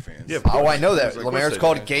an OnlyFans. Yeah, oh, I know that. Like, Lemaire's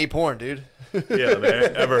called gay porn, dude. Yeah,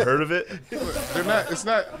 Lemaire. Ever heard of it? They're not. It's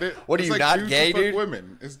not. What are it's you like not dudes gay, who fuck dude?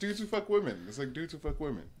 Women. It's dudes who fuck women. It's like dudes who fuck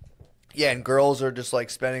women. Yeah, and girls are just like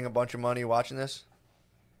spending a bunch of money watching this.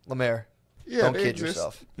 Lemaire, Yeah, don't they kid exist.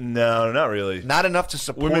 yourself. No, not really. Not enough to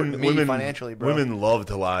support me financially, bro. Women love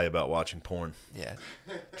to lie about watching porn. Yeah,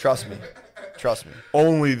 trust me.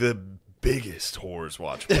 Only the biggest whores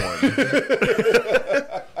watch porn.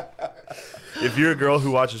 If you're a girl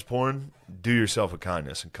who watches porn, do yourself a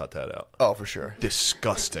kindness and cut that out. Oh, for sure.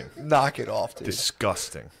 Disgusting. Knock it off, dude.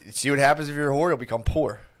 Disgusting. See what happens if you're a whore? You'll become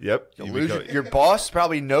poor. Yep. You'll lose your boss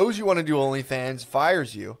probably knows you want to do OnlyFans,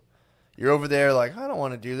 fires you. You're over there like, I don't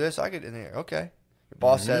want to do this. I could. And you're, okay. Your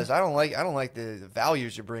boss says, I don't like the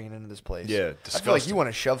values you're bringing into this place. Yeah, I feel like you want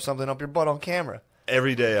to shove something up your butt on camera.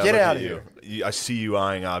 Every day I Get look out at of you. I see you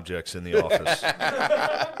eyeing objects in the office.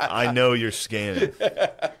 I know you're scanning.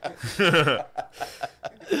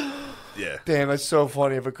 Yeah. Damn, that's so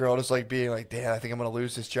funny of a girl just like being like, damn, I think I'm gonna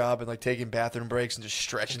lose this job, and like taking bathroom breaks and just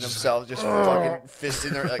stretching themselves, just fucking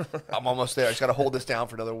fisting their like, I'm almost there. I just gotta hold this down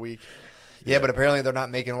for another week. Yeah, but apparently they're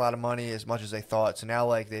not making a lot of money as much as they thought. So now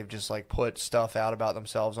like they've just like put stuff out about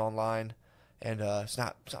themselves online, and it's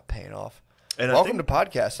not paying off. And Welcome to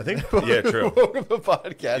podcasting. I think, yeah, true. Welcome to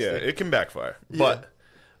podcasting. Yeah, it can backfire. But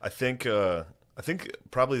I think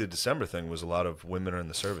probably the December thing was a lot of women are in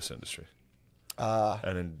the service industry.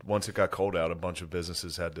 And then once it got cold out, a bunch of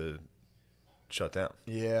businesses had to shut down.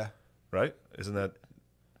 Yeah. Right? Isn't that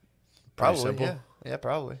Probably, simple? yeah,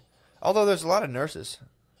 probably. Although there's a lot of nurses,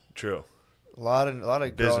 True. a lot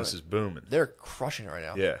of Business is booming. They're crushing it right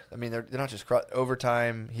now. Yeah. I mean, they're not just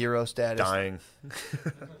overtime hero status. Dying.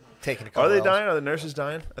 Taking a couple Are they L's. dying? Are the nurses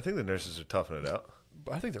dying? I think the nurses are toughing it out.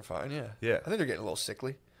 I think they're fine. Yeah. Yeah. I think they're getting a little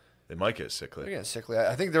sickly. They might get They're sickly. getting sickly.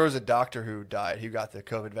 I think there was a doctor who died. Who got the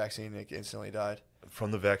COVID vaccine and instantly died.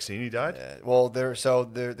 From the vaccine he died? Well,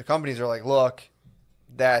 the companies are like, look,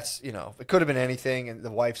 that's it could have been anything, and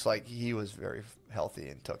the wife's like, he was very healthy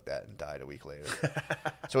and took that and died a week later.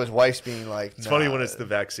 So his wife's being like, It's funny when it's the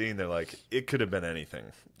vaccine, they're like, it could have been anything.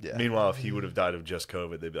 Yeah. Meanwhile, if he would have died of just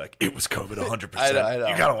COVID, they'd be like, it was COVID 100%. I know.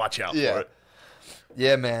 You got to watch out for it.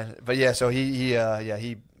 Yeah, man. But yeah, so he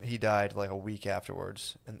died like a week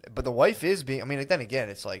afterwards. But the wife is being. I mean, then again,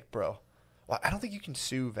 it's like, bro, well, I don't think you can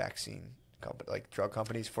sue drug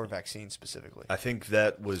companies for vaccines specifically. I think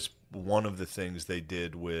that was one of the things they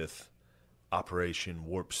did with Operation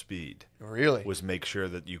Warp Speed. Really? Was make sure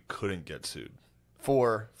that you couldn't get sued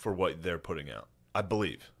For what they're putting out. I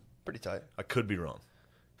believe. pretty tight. I could be wrong.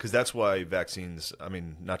 Because that's why vaccines, I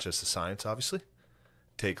mean, not just the science, obviously,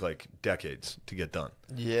 take like decades to get done.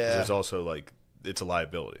 'Cause Yeah. there's also like, it's a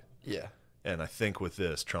liability. Yeah. And I think with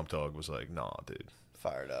this, Trump Dog was like, nah, dude.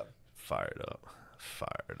 Fired up. Fired up.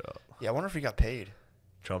 Fired up. Yeah, I wonder if he got paid.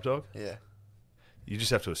 Trump Dog? Yeah. You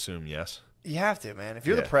just have to assume yes. You have to, man. If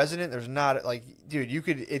you're the Yeah. president, there's not like, dude, you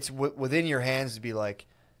could. It's within your hands to be like,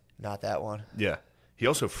 not that one. Yeah. He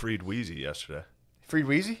also freed Wheezy yesterday. Freed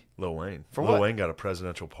Wheezy Lil Wayne. For Lil what? Wayne got a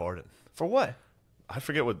presidential pardon. for what? I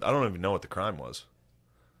forget I don't even know what the crime was.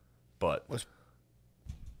 But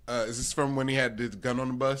Is this from when he had the gun on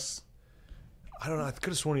the bus? I don't know. I could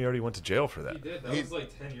have sworn he already went to jail for that. He did. That was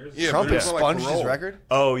like 10 years ago. Yeah, Trump but it was on, like, expunged his parole. record.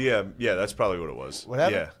 Oh, yeah. Yeah, that's probably what it was. What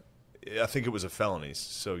happened? Yeah. I think it was a felony.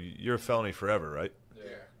 So you're a felony forever, right? Yeah.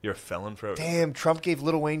 You're a felon forever? Damn, Trump gave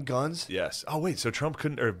Lil Wayne guns. Yes. Oh, wait. So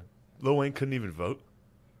Lil Wayne couldn't even vote?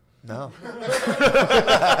 No,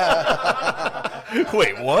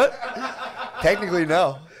 Wait, what? technically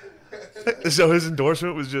no. So his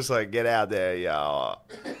endorsement was just like, get out there, y'all.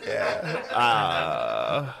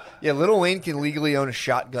 Yeah. Yeah, Lil Wayne can legally own a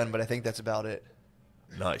shotgun, but I think that's about it.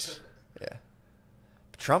 Nice. Yeah.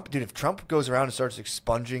 Trump, dude, if Trump goes around and starts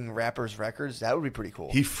expunging rappers' records, that would be pretty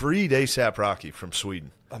cool. He freed ASAP Rocky from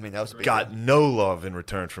Sweden. I mean, that was a big Got deal. no love in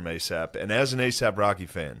return from ASAP. And as an ASAP Rocky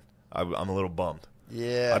fan, I'm a little bummed.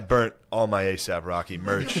 Yeah. I burnt all my ASAP Rocky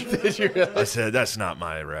merch. Did you really? I said, that's not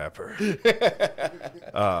my rapper.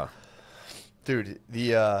 Dude,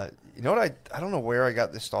 you know what I don't know where I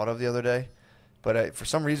got this thought of the other day, but for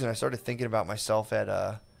some reason I started thinking about myself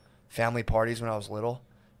at family parties when I was little,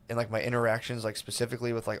 and like my interactions, like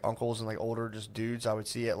specifically with like uncles and like older just dudes I would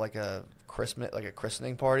see at like a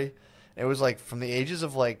christening party. And it was like from the ages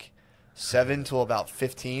of like 7 till about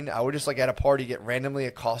 15, I would just like at a party get randomly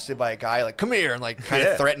accosted by a guy like, come here, and like kind Yeah,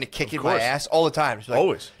 of threaten to kick of in my course. ass all the time. Just, like,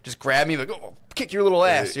 Always. just grab me like, oh, kick your little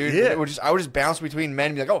ass, dude. Yeah. I would just bounce between men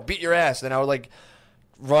and be like, oh, beat your ass. And then I would like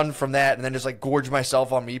run from that and then just like gorge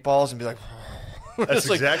myself on meatballs and be like, That's just,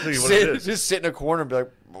 like, exactly what sit, it is. Just sit in a corner and be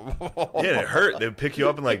like, Yeah, it hurt. They would pick you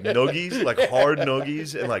up in like noogies, like hard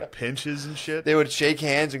noogies and like pinches and shit. they would shake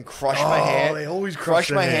hands and crush my hand. They always crush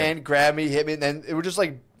their my hand, grab me, hit me, and then it would just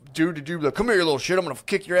like dude to dude, like, come here, you little shit, I'm gonna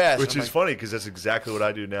kick your ass. Which I'm is like, funny because that's exactly what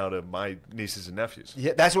I do now to my nieces and nephews.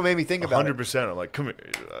 yeah, that's what made me think about it. 100%. I'm like, come here.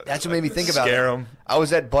 That's what made me think about it. Scare them. I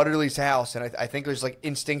was at Butterly's house, and I think it was like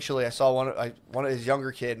instinctually I saw one of his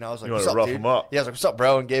younger kid, and I was like, You "What's wanna up, rough dude?" him up. Yeah, I was like, "What's up,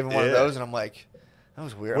 bro?" And gave him one of Yeah. those, and I'm like, "That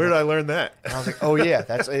was weird." Where I'm did like, I learn that? and I was like, "Oh yeah,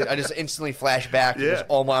 that's." I just instantly flash back to Yeah. just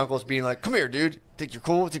all my uncles being like, "Come here, dude. Think you're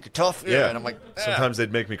cool? Think you're tough?" Yeah. And I'm like, Sometimes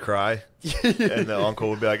they'd make me cry. And the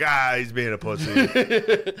uncle would be like, he's being a pussy.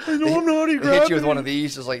 No, I'm not. He They hit grabbed you with me. one of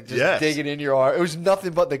these, just like Yes. digging in your arm. It was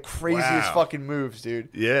nothing but the craziest Wow. fucking moves, dude.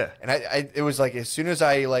 Yeah. And it was like as soon as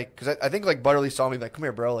I like, because I think like Butterly saw me like, come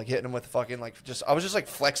here, bro, like hitting him with fucking like I was just like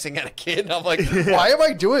flexing at a kid, and I'm like, why am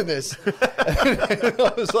I doing this?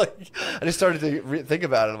 I was like, I just started to think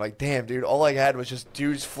about it. I'm like, damn, dude, all I had was just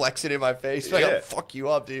dudes flexing in my face. Like, Yeah. I'll fuck you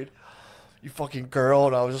up, dude. You fucking girl.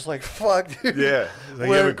 And I was just like, fuck, dude. Yeah. Like, you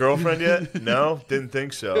Where- have a girlfriend yet? No? Didn't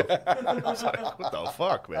think so. I was like, what the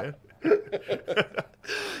fuck, man?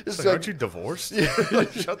 It's Like, like- aren't you divorced?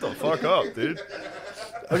 Like, shut the fuck up, dude.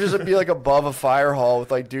 I'll just be like above a fire hall with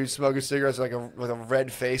like dudes smoking cigarettes like with a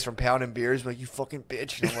red face from pounding beers, like you fucking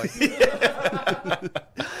bitch. And I'm like,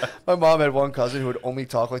 my mom had one cousin who would only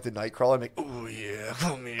talk like the Nightcrawler. I'm like, oh yeah,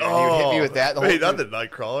 come here. And he would hit me with that. Wait, not the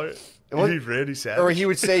Nightcrawler. He Randy Savage. Or he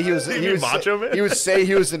would say he was. Macho Man? He would say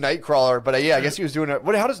he was the Nightcrawler, but yeah, I guess he was doing it.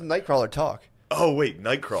 How does the Nightcrawler talk? Oh wait,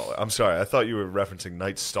 Nightcrawler. I'm sorry. I thought you were referencing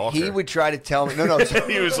Night Stalker. He would try to tell me. No.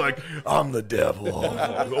 He was like, "I'm the devil."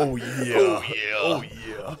 Oh yeah. Oh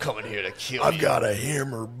yeah. I'm coming here to kill you. I've got a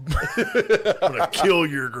hammer. I'm gonna kill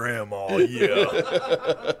your grandma.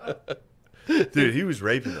 Yeah. Dude, he was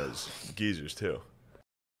raping those geezers too.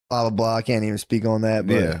 Blah blah blah. I can't even speak on that.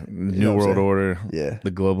 But Yeah. New World Order. Yeah.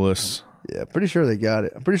 The globalists. Yeah. Pretty sure they got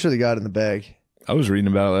it. I'm pretty sure they got it in the bag. I was reading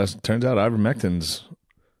about it last. Turns out ivermectin's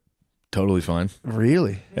totally fine.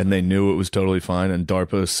 Really? And they knew it was totally fine, and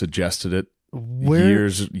DARPA suggested it Where?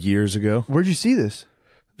 years ago. Where'd you see this?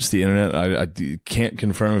 It's the internet. I can't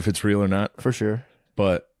confirm if it's real or not, For sure.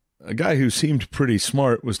 but a guy who seemed pretty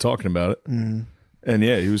smart was talking about it. Mm. And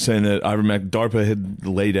yeah, he was saying that DARPA had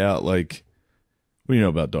laid out, like, what do you know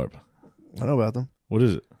about DARPA? I know about them. What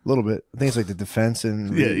is it? A little bit. I think it's like the defense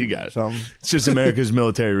and Yeah, you got it. something. It's just America's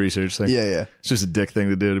military research thing. Yeah. It's just a dick thing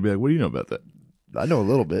to do, to be like, what do you know about that? I know a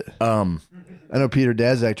little bit. I know Peter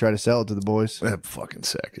Daszak tried to sell it to the boys. That fucking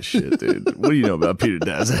sack of shit, dude. What do you know about Peter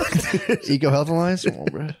Daszak? Eco Health Alliance? Come on,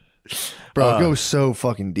 bro. Bro, it goes so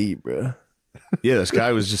fucking deep, bro. Yeah, this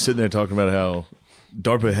guy was just sitting there talking about how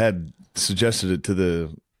DARPA had suggested it to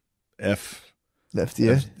the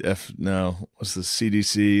FDA? No, what's the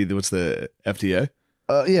CDC? What's the FDA?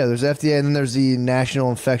 Yeah, there's FDA, and then there's the National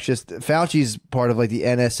Infectious. Fauci's part of like the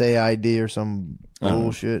NSAID or some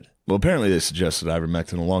bullshit. Well, apparently they suggested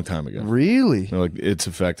ivermectin a long time ago. Really? They're like, it's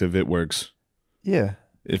effective. It works. Yeah.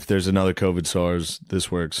 If there's another COVID SARS,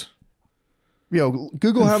 this works. Yo,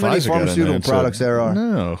 Google how And many Pfizer got in there pharmaceutical and said, products there are.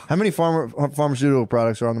 No. How many pharmaceutical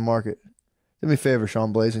products are on the market? Do me a favor,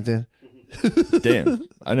 Sean Blazington. Damn.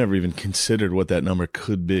 I never even considered what that number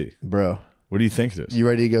could be. Bro, What do you think it is? you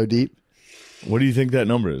ready to go deep? What do you think that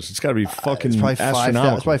number is? It's got to be fucking It's probably 5,000.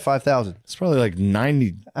 astronomical. It's probably 5,000. It's probably like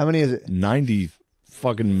 90 How many is it?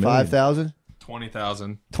 fucking million. 5,000?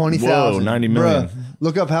 20,000. 20,000. Whoa, 90 million. Bruh,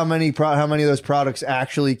 look up how many of those products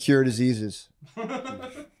actually cure diseases.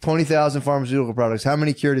 20,000 pharmaceutical products. How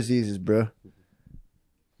many cure diseases, bro?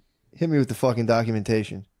 Hit me with the fucking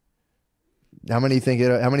documentation. How many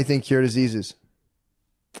think cure diseases?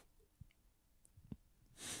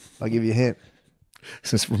 I'll give you a hint.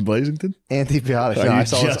 Is this from Blazington? Antibiotics. Are No, you I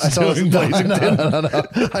saw just this. doing No,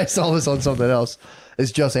 Blazington? no. I saw this on something else.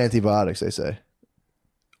 It's just antibiotics, they say.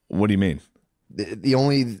 What do you mean? The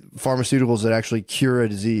only pharmaceuticals that actually cure a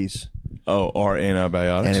disease. Oh, are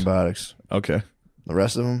antibiotics? Antibiotics. Okay. The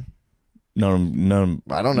rest of them, None.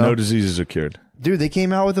 I don't know. No diseases are cured. dude, they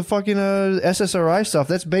came out with the fucking SSRI stuff.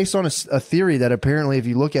 That's based on a theory that apparently, if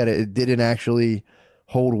you look at it, it didn't actually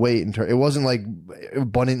hold weight. It wasn't like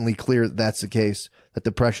abundantly clear that that's the case. That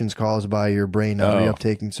depression's caused by your brain not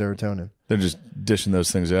reuptaking serotonin. They're just dishing those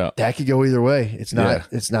things out. That could go either way. It's not. Yeah.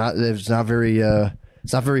 It's not. It's not very.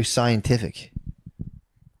 It's not very scientific.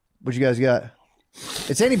 What you guys got?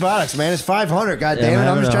 It's antibiotics, man. It's 500. God damn it!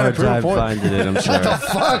 I'm just trying to prove a point. Finding it. I'm sorry.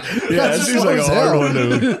 Fuck. Yeah, that seems like a hard one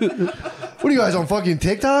to. What are you guys on fucking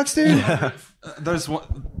TikToks, dude? There's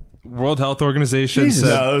one World Health Organization Jesus. said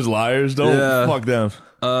No, those liars. Don't Yeah. fuck them.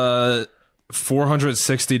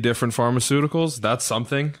 460 different pharmaceuticals. That's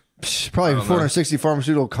something, Probably 460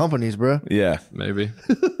 pharmaceutical companies, bro. Yeah, maybe.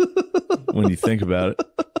 when you think about it.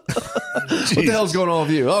 What the hell's going on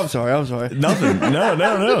with you? Oh, I'm sorry. Nothing.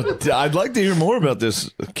 No. I'd like to hear more about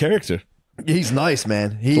this character. He's nice,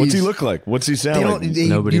 man. What's he look like? What's he sound like?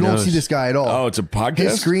 Nobody you don't knows. see this guy at all. Oh, it's a podcast?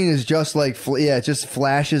 His screen is just like, it's just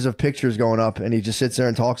flashes of pictures going up, and he just sits there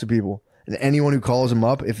and talks to people. And anyone who calls him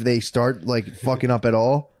up, if they start like fucking up at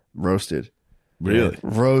all, roasted. Really?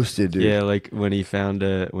 Roasted, dude. Yeah, like when he found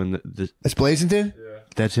when the It's Blazington?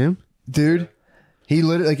 that's him. Dude. He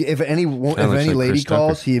literally, like, if any looks lady like Chris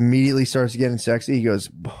calls, Tucker. he immediately starts getting sexy. He goes,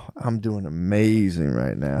 "I'm doing amazing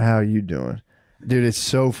right now. How are you doing?" Dude, it's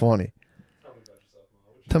so funny.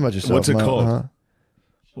 Tell me about yourself. What's it Mo. called?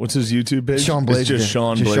 What's his YouTube page? Sean Blazington. It's just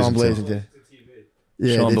Sean Blazington.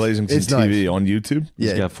 Yeah, Sean it's Blazington it's TV nice. on YouTube?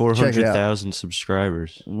 Yeah, He's got check it out. 400,000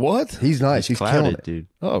 subscribers. What? He's nice. He's killing Clouded, it. dude.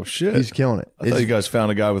 Oh, shit. He's killing it. I thought you guys found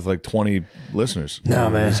a guy with like 20 listeners. No,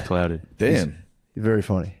 man. He's clouded. Damn. He's very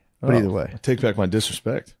funny. But either way, I take back my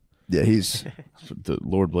disrespect. yeah, he's The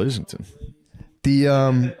Lord Blazington.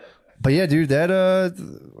 the But yeah, dude, that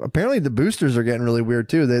apparently the boosters are getting really weird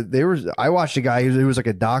too. They were. I watched a guy who was like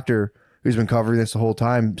a doctor who's been covering this the whole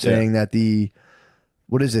time, saying that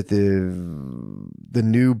what is it? The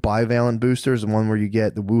new bivalent boosters, the one where you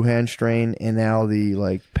get the Wuhan strain and now the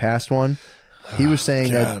like past one. He was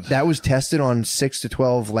saying that was tested on 6 to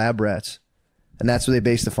 12 lab rats, and that's what they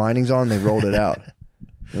based the findings on. They rolled it out.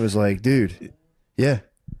 It was like, dude, yeah.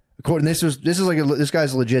 According this is like this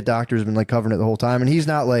guy's a legit doctor who's been like covering it the whole time, and he's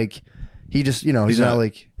not like he's not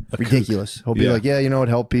like ridiculous. He'll be like, yeah, it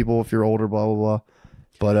helped people if you're older, blah blah blah.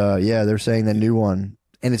 But yeah, they're saying the new one,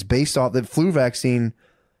 and it's based off the flu vaccine.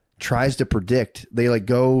 Tries to predict. They like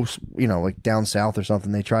go, like down south or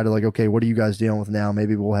something. They try to like, okay, what are you guys dealing with now?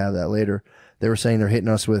 Maybe we'll have that later. They were saying they're hitting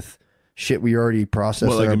us with shit we already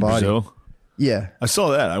processed in our body. Brazil? Yeah, I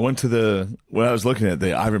saw that. I went to when I was looking at the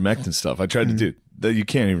ivermectin stuff. I tried to do that. You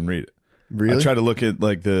can't even read it. Really? I tried to look at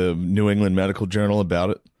like the New England Medical Journal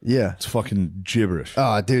about it. Yeah, it's fucking gibberish.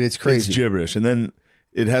 Oh, dude, it's crazy. It's gibberish, and then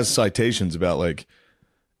it has citations about like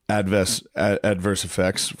adverse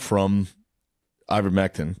effects from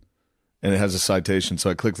ivermectin. And it has a citation,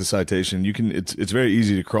 so I click the citation. You can. It's very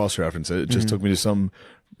easy to cross reference it. It just took me to some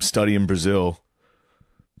study in Brazil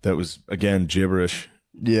that was again gibberish.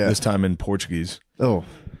 Yeah, this time in Portuguese. Oh,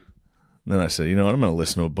 and then I said, I'm going to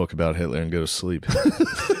listen to a book about Hitler and go to sleep.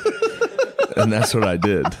 And that's what I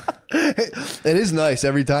did. It is nice.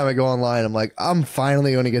 Every time I go online, I'm like, I'm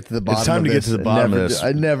finally going to get to the bottom. It's time to get to the bottom of this.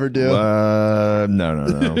 I never do. No. I'm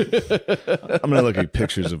going to look at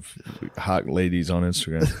pictures of hot ladies on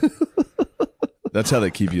Instagram. That's how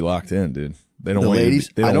they keep you locked in, dude. They don't want ladies.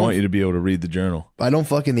 They don't want you to be able to read the journal. I don't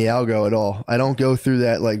fucking the algo at all. I don't go through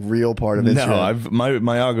that like real part of Instagram. No,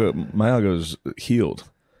 my algo's healed.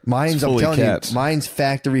 Mine's, I'm telling you, mine's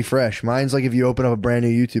factory fresh. Mine's like if you open up a brand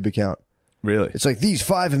new YouTube account. Really? It's like these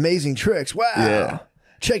 5 amazing tricks. Wow. Yeah.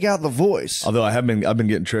 Check out The Voice. Although I've been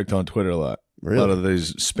getting tricked on Twitter a lot. Really? A lot of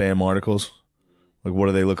these spam articles. Like, what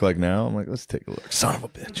do they look like now? I'm like, let's take a look. Son of a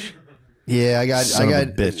bitch. Yeah, I got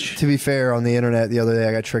bitch. To be fair, on the internet the other day,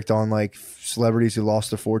 I got tricked on like celebrities who lost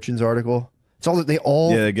their fortunes article. It's all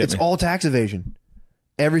it's all tax evasion.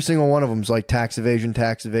 Every single one of them is like tax evasion,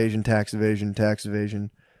 tax evasion, tax evasion, tax evasion.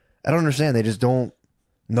 I don't understand. They just don't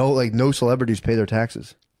know. Like no celebrities pay their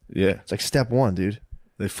taxes. Yeah, it's like step one, dude.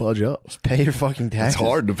 They fudge up. Just pay your fucking taxes. It's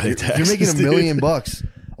hard to pay taxes. If you're making $1 million.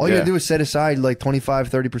 All you gotta do is set aside like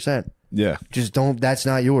 25-30%. Yeah, just don't. That's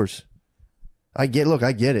not yours. I get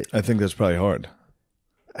it. I think that's probably hard.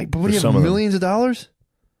 But what do you have, millions of dollars?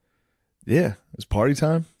 Yeah. It's party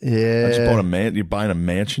time? Yeah. I just bought you're buying a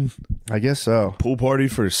mansion? I guess so. Pool party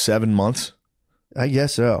for 7 months? I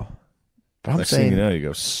guess so. But I'm saying, you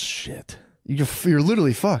go, shit. You're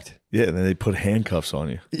literally fucked. Yeah, and then they put handcuffs on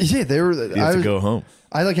you. Yeah, they were. You have to go home.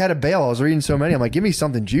 I like had a bail. I was reading so many. I'm like, give me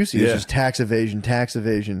something juicy. It's just tax evasion, tax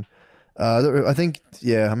evasion. I think,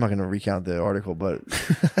 I'm not going to recount the article, but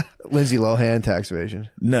Lindsay Lohan tax evasion.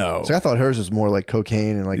 No. So I thought hers was more like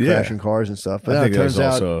cocaine and like crashing cars and stuff. But it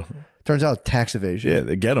turns out tax evasion. Yeah,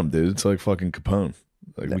 they get them, dude. It's like fucking Capone.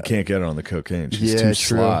 Like we can't get her on the cocaine. She's too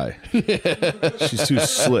sly. She's too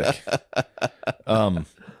slick. I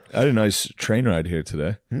had a nice train ride here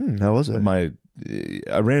today. How was it?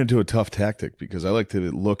 I ran into a tough tactic because I like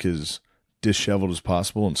to look as disheveled as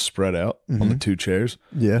possible and spread out on the 2 chairs.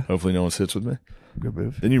 Yeah. Hopefully no one sits with me. Good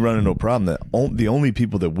move. Then you run into a problem that the only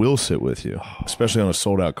people that will sit with you, especially on a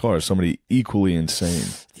sold out car, is somebody equally insane.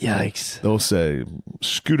 Yikes. They'll say,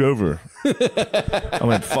 scoot over. I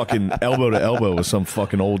went fucking elbow to elbow with some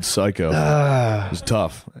fucking old psycho. It was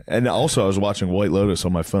tough. And also I was watching White Lotus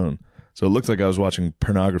on my phone. So it looked like I was watching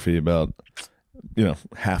pornography about,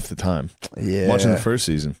 half the time. Yeah. Watching the first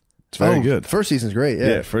season. It's very good. First season's great.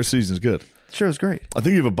 Yeah. First season's good. Sure, it's great. I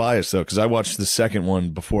think you have a bias though, because I watched the second one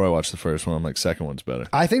before I watched the first one. I'm like, second one's better.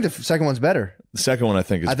 I think the second one's better. The second one, I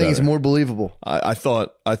think, is better. it's more believable. I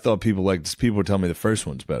thought people were telling me the first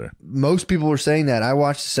one's better. Most people were saying that. I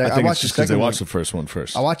watched the second. I watched because they watched the first one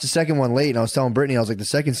first. I watched the second one late, and I was telling Brittany, I was like, the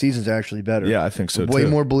second season's actually better. Yeah, I think so too. Way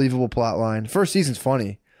more believable plot line. First season's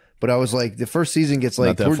funny, but I was like, the first season gets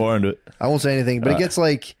like not that far into it. I won't say anything, but it gets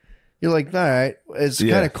like you're like, all right, it's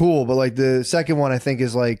kind of cool, but like the second one, I think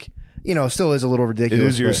is like. Still is a little ridiculous. It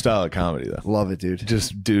is your style of comedy, though. Love it, dude.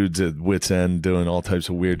 Just dudes at wit's end doing all types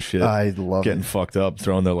of weird shit. I love getting fucked up,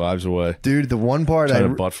 throwing their lives away. Dude, the one part trying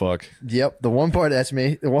to butt fuck. Yep, the one part that's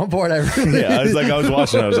me. The one part I really I was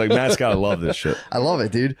watching. I was like, Matt's gotta love this shit. I love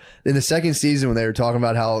it, dude. In the second season, when they were talking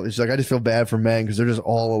about how it's like, I just feel bad for men because they're just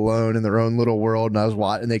all alone in their own little world, and I was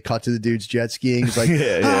watching, and they cut to the dude's jet skiing. It's like,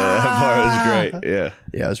 that part was great.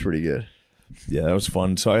 Yeah, it was pretty good. Yeah, that was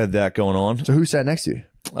fun. So I had that going on. So who sat next to you?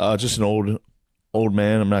 Just an old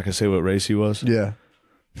man. I'm not gonna say what race he was. Yeah.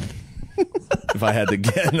 If I had to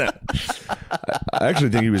get I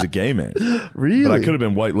actually think he was a gay man. Really? But I could have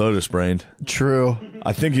been White Lotus brained. True.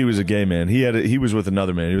 I think he was a gay man. He was with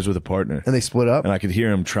another man. He was with a partner. And they split up? And I could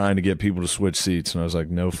hear him trying to get people to switch seats. And I was like,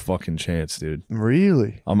 no fucking chance, dude.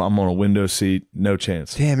 Really? I'm on a window seat. No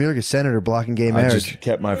chance. Damn, you're like a senator blocking gay I marriage. just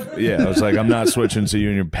kept I was like, I'm not switchting so you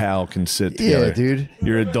and your pal can sit together. Yeah, dude.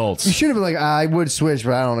 You're adults. You should have been like, I would switch,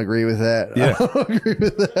 but I don't agree with that. Yeah. I don't agree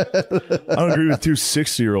with that. I don't agree with two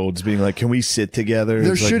 60-year-olds being like, can we sit together?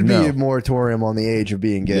 There It's should like, be no. a moratorium on the age of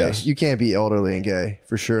being gay. Yes. You can't be elderly and gay.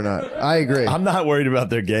 For sure not. I agree. I'm not worried about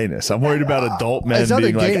their gayness. I'm worried about adult men It's not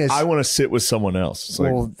being their like, gayness. I want to sit with someone else. It's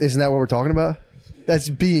like, Well, isn't that what we're talking about? That's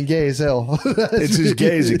being gay as hell. it's as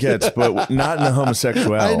gay as it gets, but not in the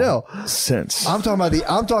homosexuality I know. sense. I'm talking about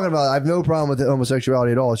I have no problem with the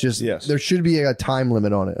homosexuality at all. It's just Yes. there should be a time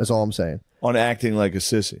limit on it. That's all I'm saying. On acting like a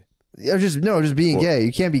sissy. Yeah, just being gay.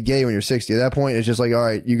 You can't be gay when you're 60. At that point, it's just like, all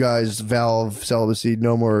right, you guys vow of celibacy,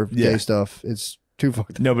 no more Yeah. gay stuff. It's too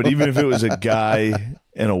fucked up. No, but even if it was a guy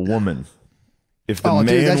and a woman, if the Oh, man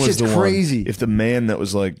dude, that was shit's the crazy. one, if the man that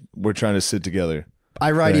was like, we're trying to sit together,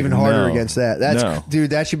 I ride Like, even harder no. against that. That's No.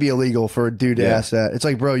 dude, that should be illegal for a dude to Yeah. ask that. It's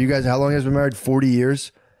like, bro, you guys, how long has been married? 40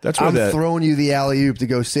 years? that's where I'm throwing you the alley oop to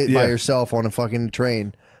go sit by Yeah. yourself on a fucking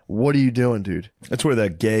train. What are you doing, dude? that's where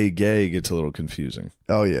that gay gets a little confusing.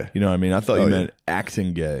 Oh yeah. You know what I mean? I thought Oh, you yeah. meant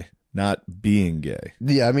acting gay, not being gay.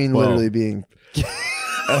 Yeah, I mean Well, literally being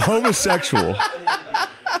A homosexual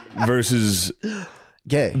versus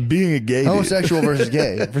gay. being a gay dude. Homosexual versus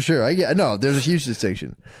gay, for sure. I get no, there's a huge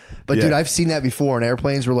distinction. But Yeah. dude, I've seen that before on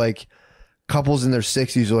airplanes where like couples in their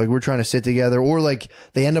 60s are like, we're trying to sit together, or like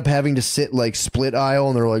they end up having to sit like split aisle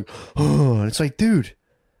and they're like, oh, and it's like, dude,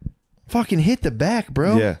 fucking hit the back,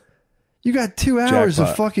 bro. Yeah. You got 2 hours of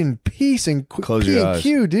Jackpot. fucking peace and Close P your and eyes.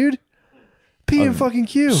 Q, dude. P and fucking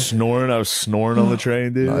Q. Snoring. I was snoring on the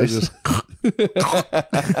train, dude. I Nice. just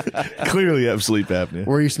clearly have sleep apnea.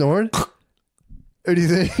 Were you snoring? Or do you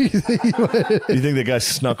think, You think the guy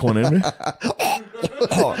snuck one in me?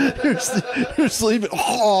 you're sleeping?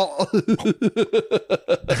 Oh.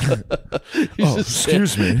 Oh,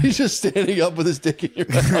 excuse me. He's just standing up with his dick in your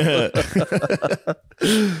mouth.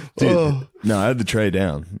 Dude, no, I had the tray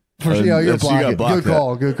down. For sure, yeah, you're That's- you got blocking. blocked Good that.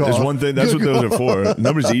 call, good call. There's one thing. That's Good what those are for.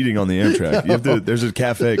 Nobody's eating on the Amtrak. You have to. There's a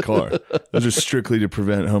cafe car. Those are strictly to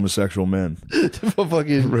prevent homosexual men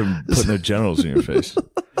Fucking from putting their genitals in your face.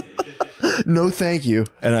 no, thank you.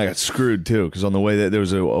 And I got screwed too because on the way there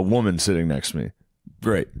was a woman sitting next to me.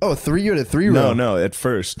 Great. Oh, you had a 3-row. No. At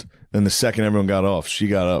first, then the second everyone got off, she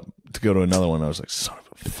got up to go to another one. I was like, son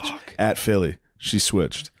of a fuck. At Philly, she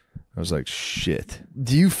switched. I was like, shit.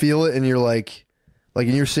 Do you feel it? And you're like, and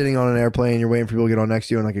you're sitting on an airplane, you're waiting for people to get on next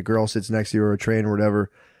to you, and like a girl sits next to you or a train or whatever.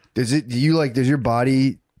 Does your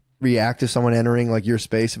body react to someone entering like your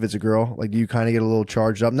space if it's a girl? Like, do you kind of get a little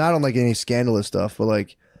charged up? Not on like any scandalous stuff, but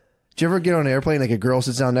like, do you ever get on an airplane like a girl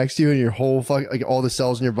sits down next to you and your whole like all the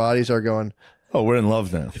cells in your body start going? Oh, we're in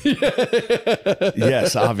love now.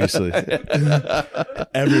 Yes, obviously.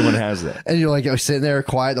 Everyone has that. And you're like sitting there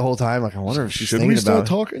quiet the whole time. Like, I wonder if she's Should thinking we start about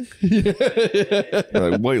talking? You're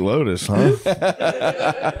like, White Lotus, huh?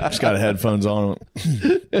 Just got headphones on.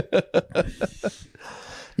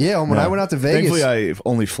 Yeah, when I went out to Vegas. Thankfully, I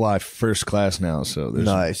only fly first class now, so there's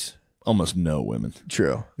Nice. almost no women.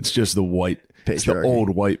 True. It's just the it's the Patriarchy. old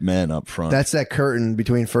white men up front. That's that curtain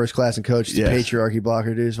between first class and coach. It's Yes. a patriarchy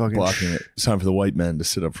blocker, dude. It's fucking blocking it. It's time for the white men to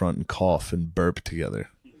sit up front and cough and burp together.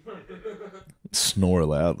 Snore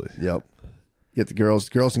loudly. Yep. Get the girls.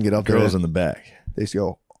 Girls can get up Girls there. in the back. They just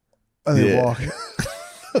go. And they Yeah. walk.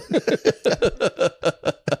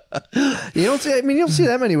 You don't see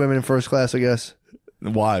that many women in first class, I guess.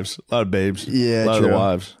 Wives. A lot of babes. Yeah, A lot of true. the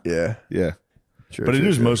wives. Yeah. Yeah. True, But it true,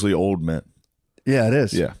 is true. mostly old men. Yeah, it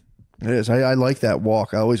is. Yeah. It is. I like that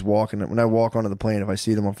walk. I always walk, and when I walk onto the plane, if I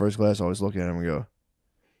see them on first class, I always look at them and go,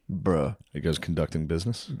 "Bruh, It goes conducting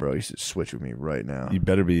business. bro, you should switch with me right now." You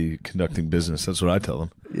better be conducting business. That's what I tell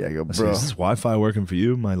them. Yeah, I go, I say, bro. is this Wi-Fi working for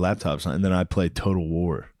you? My laptop's not. And then I play Total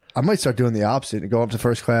War. I might start doing the opposite and go up to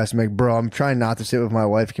first class and make, bro, I'm trying not to sit with my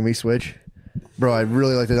wife. Can we switch? Bro, I'd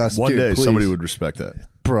really like to not One dude, day please. somebody would respect that.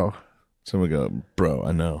 Bro, Someone would go, bro,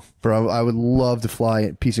 I know. I would love to fly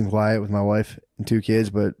in peace and quiet with my wife and 2 kids,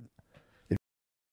 but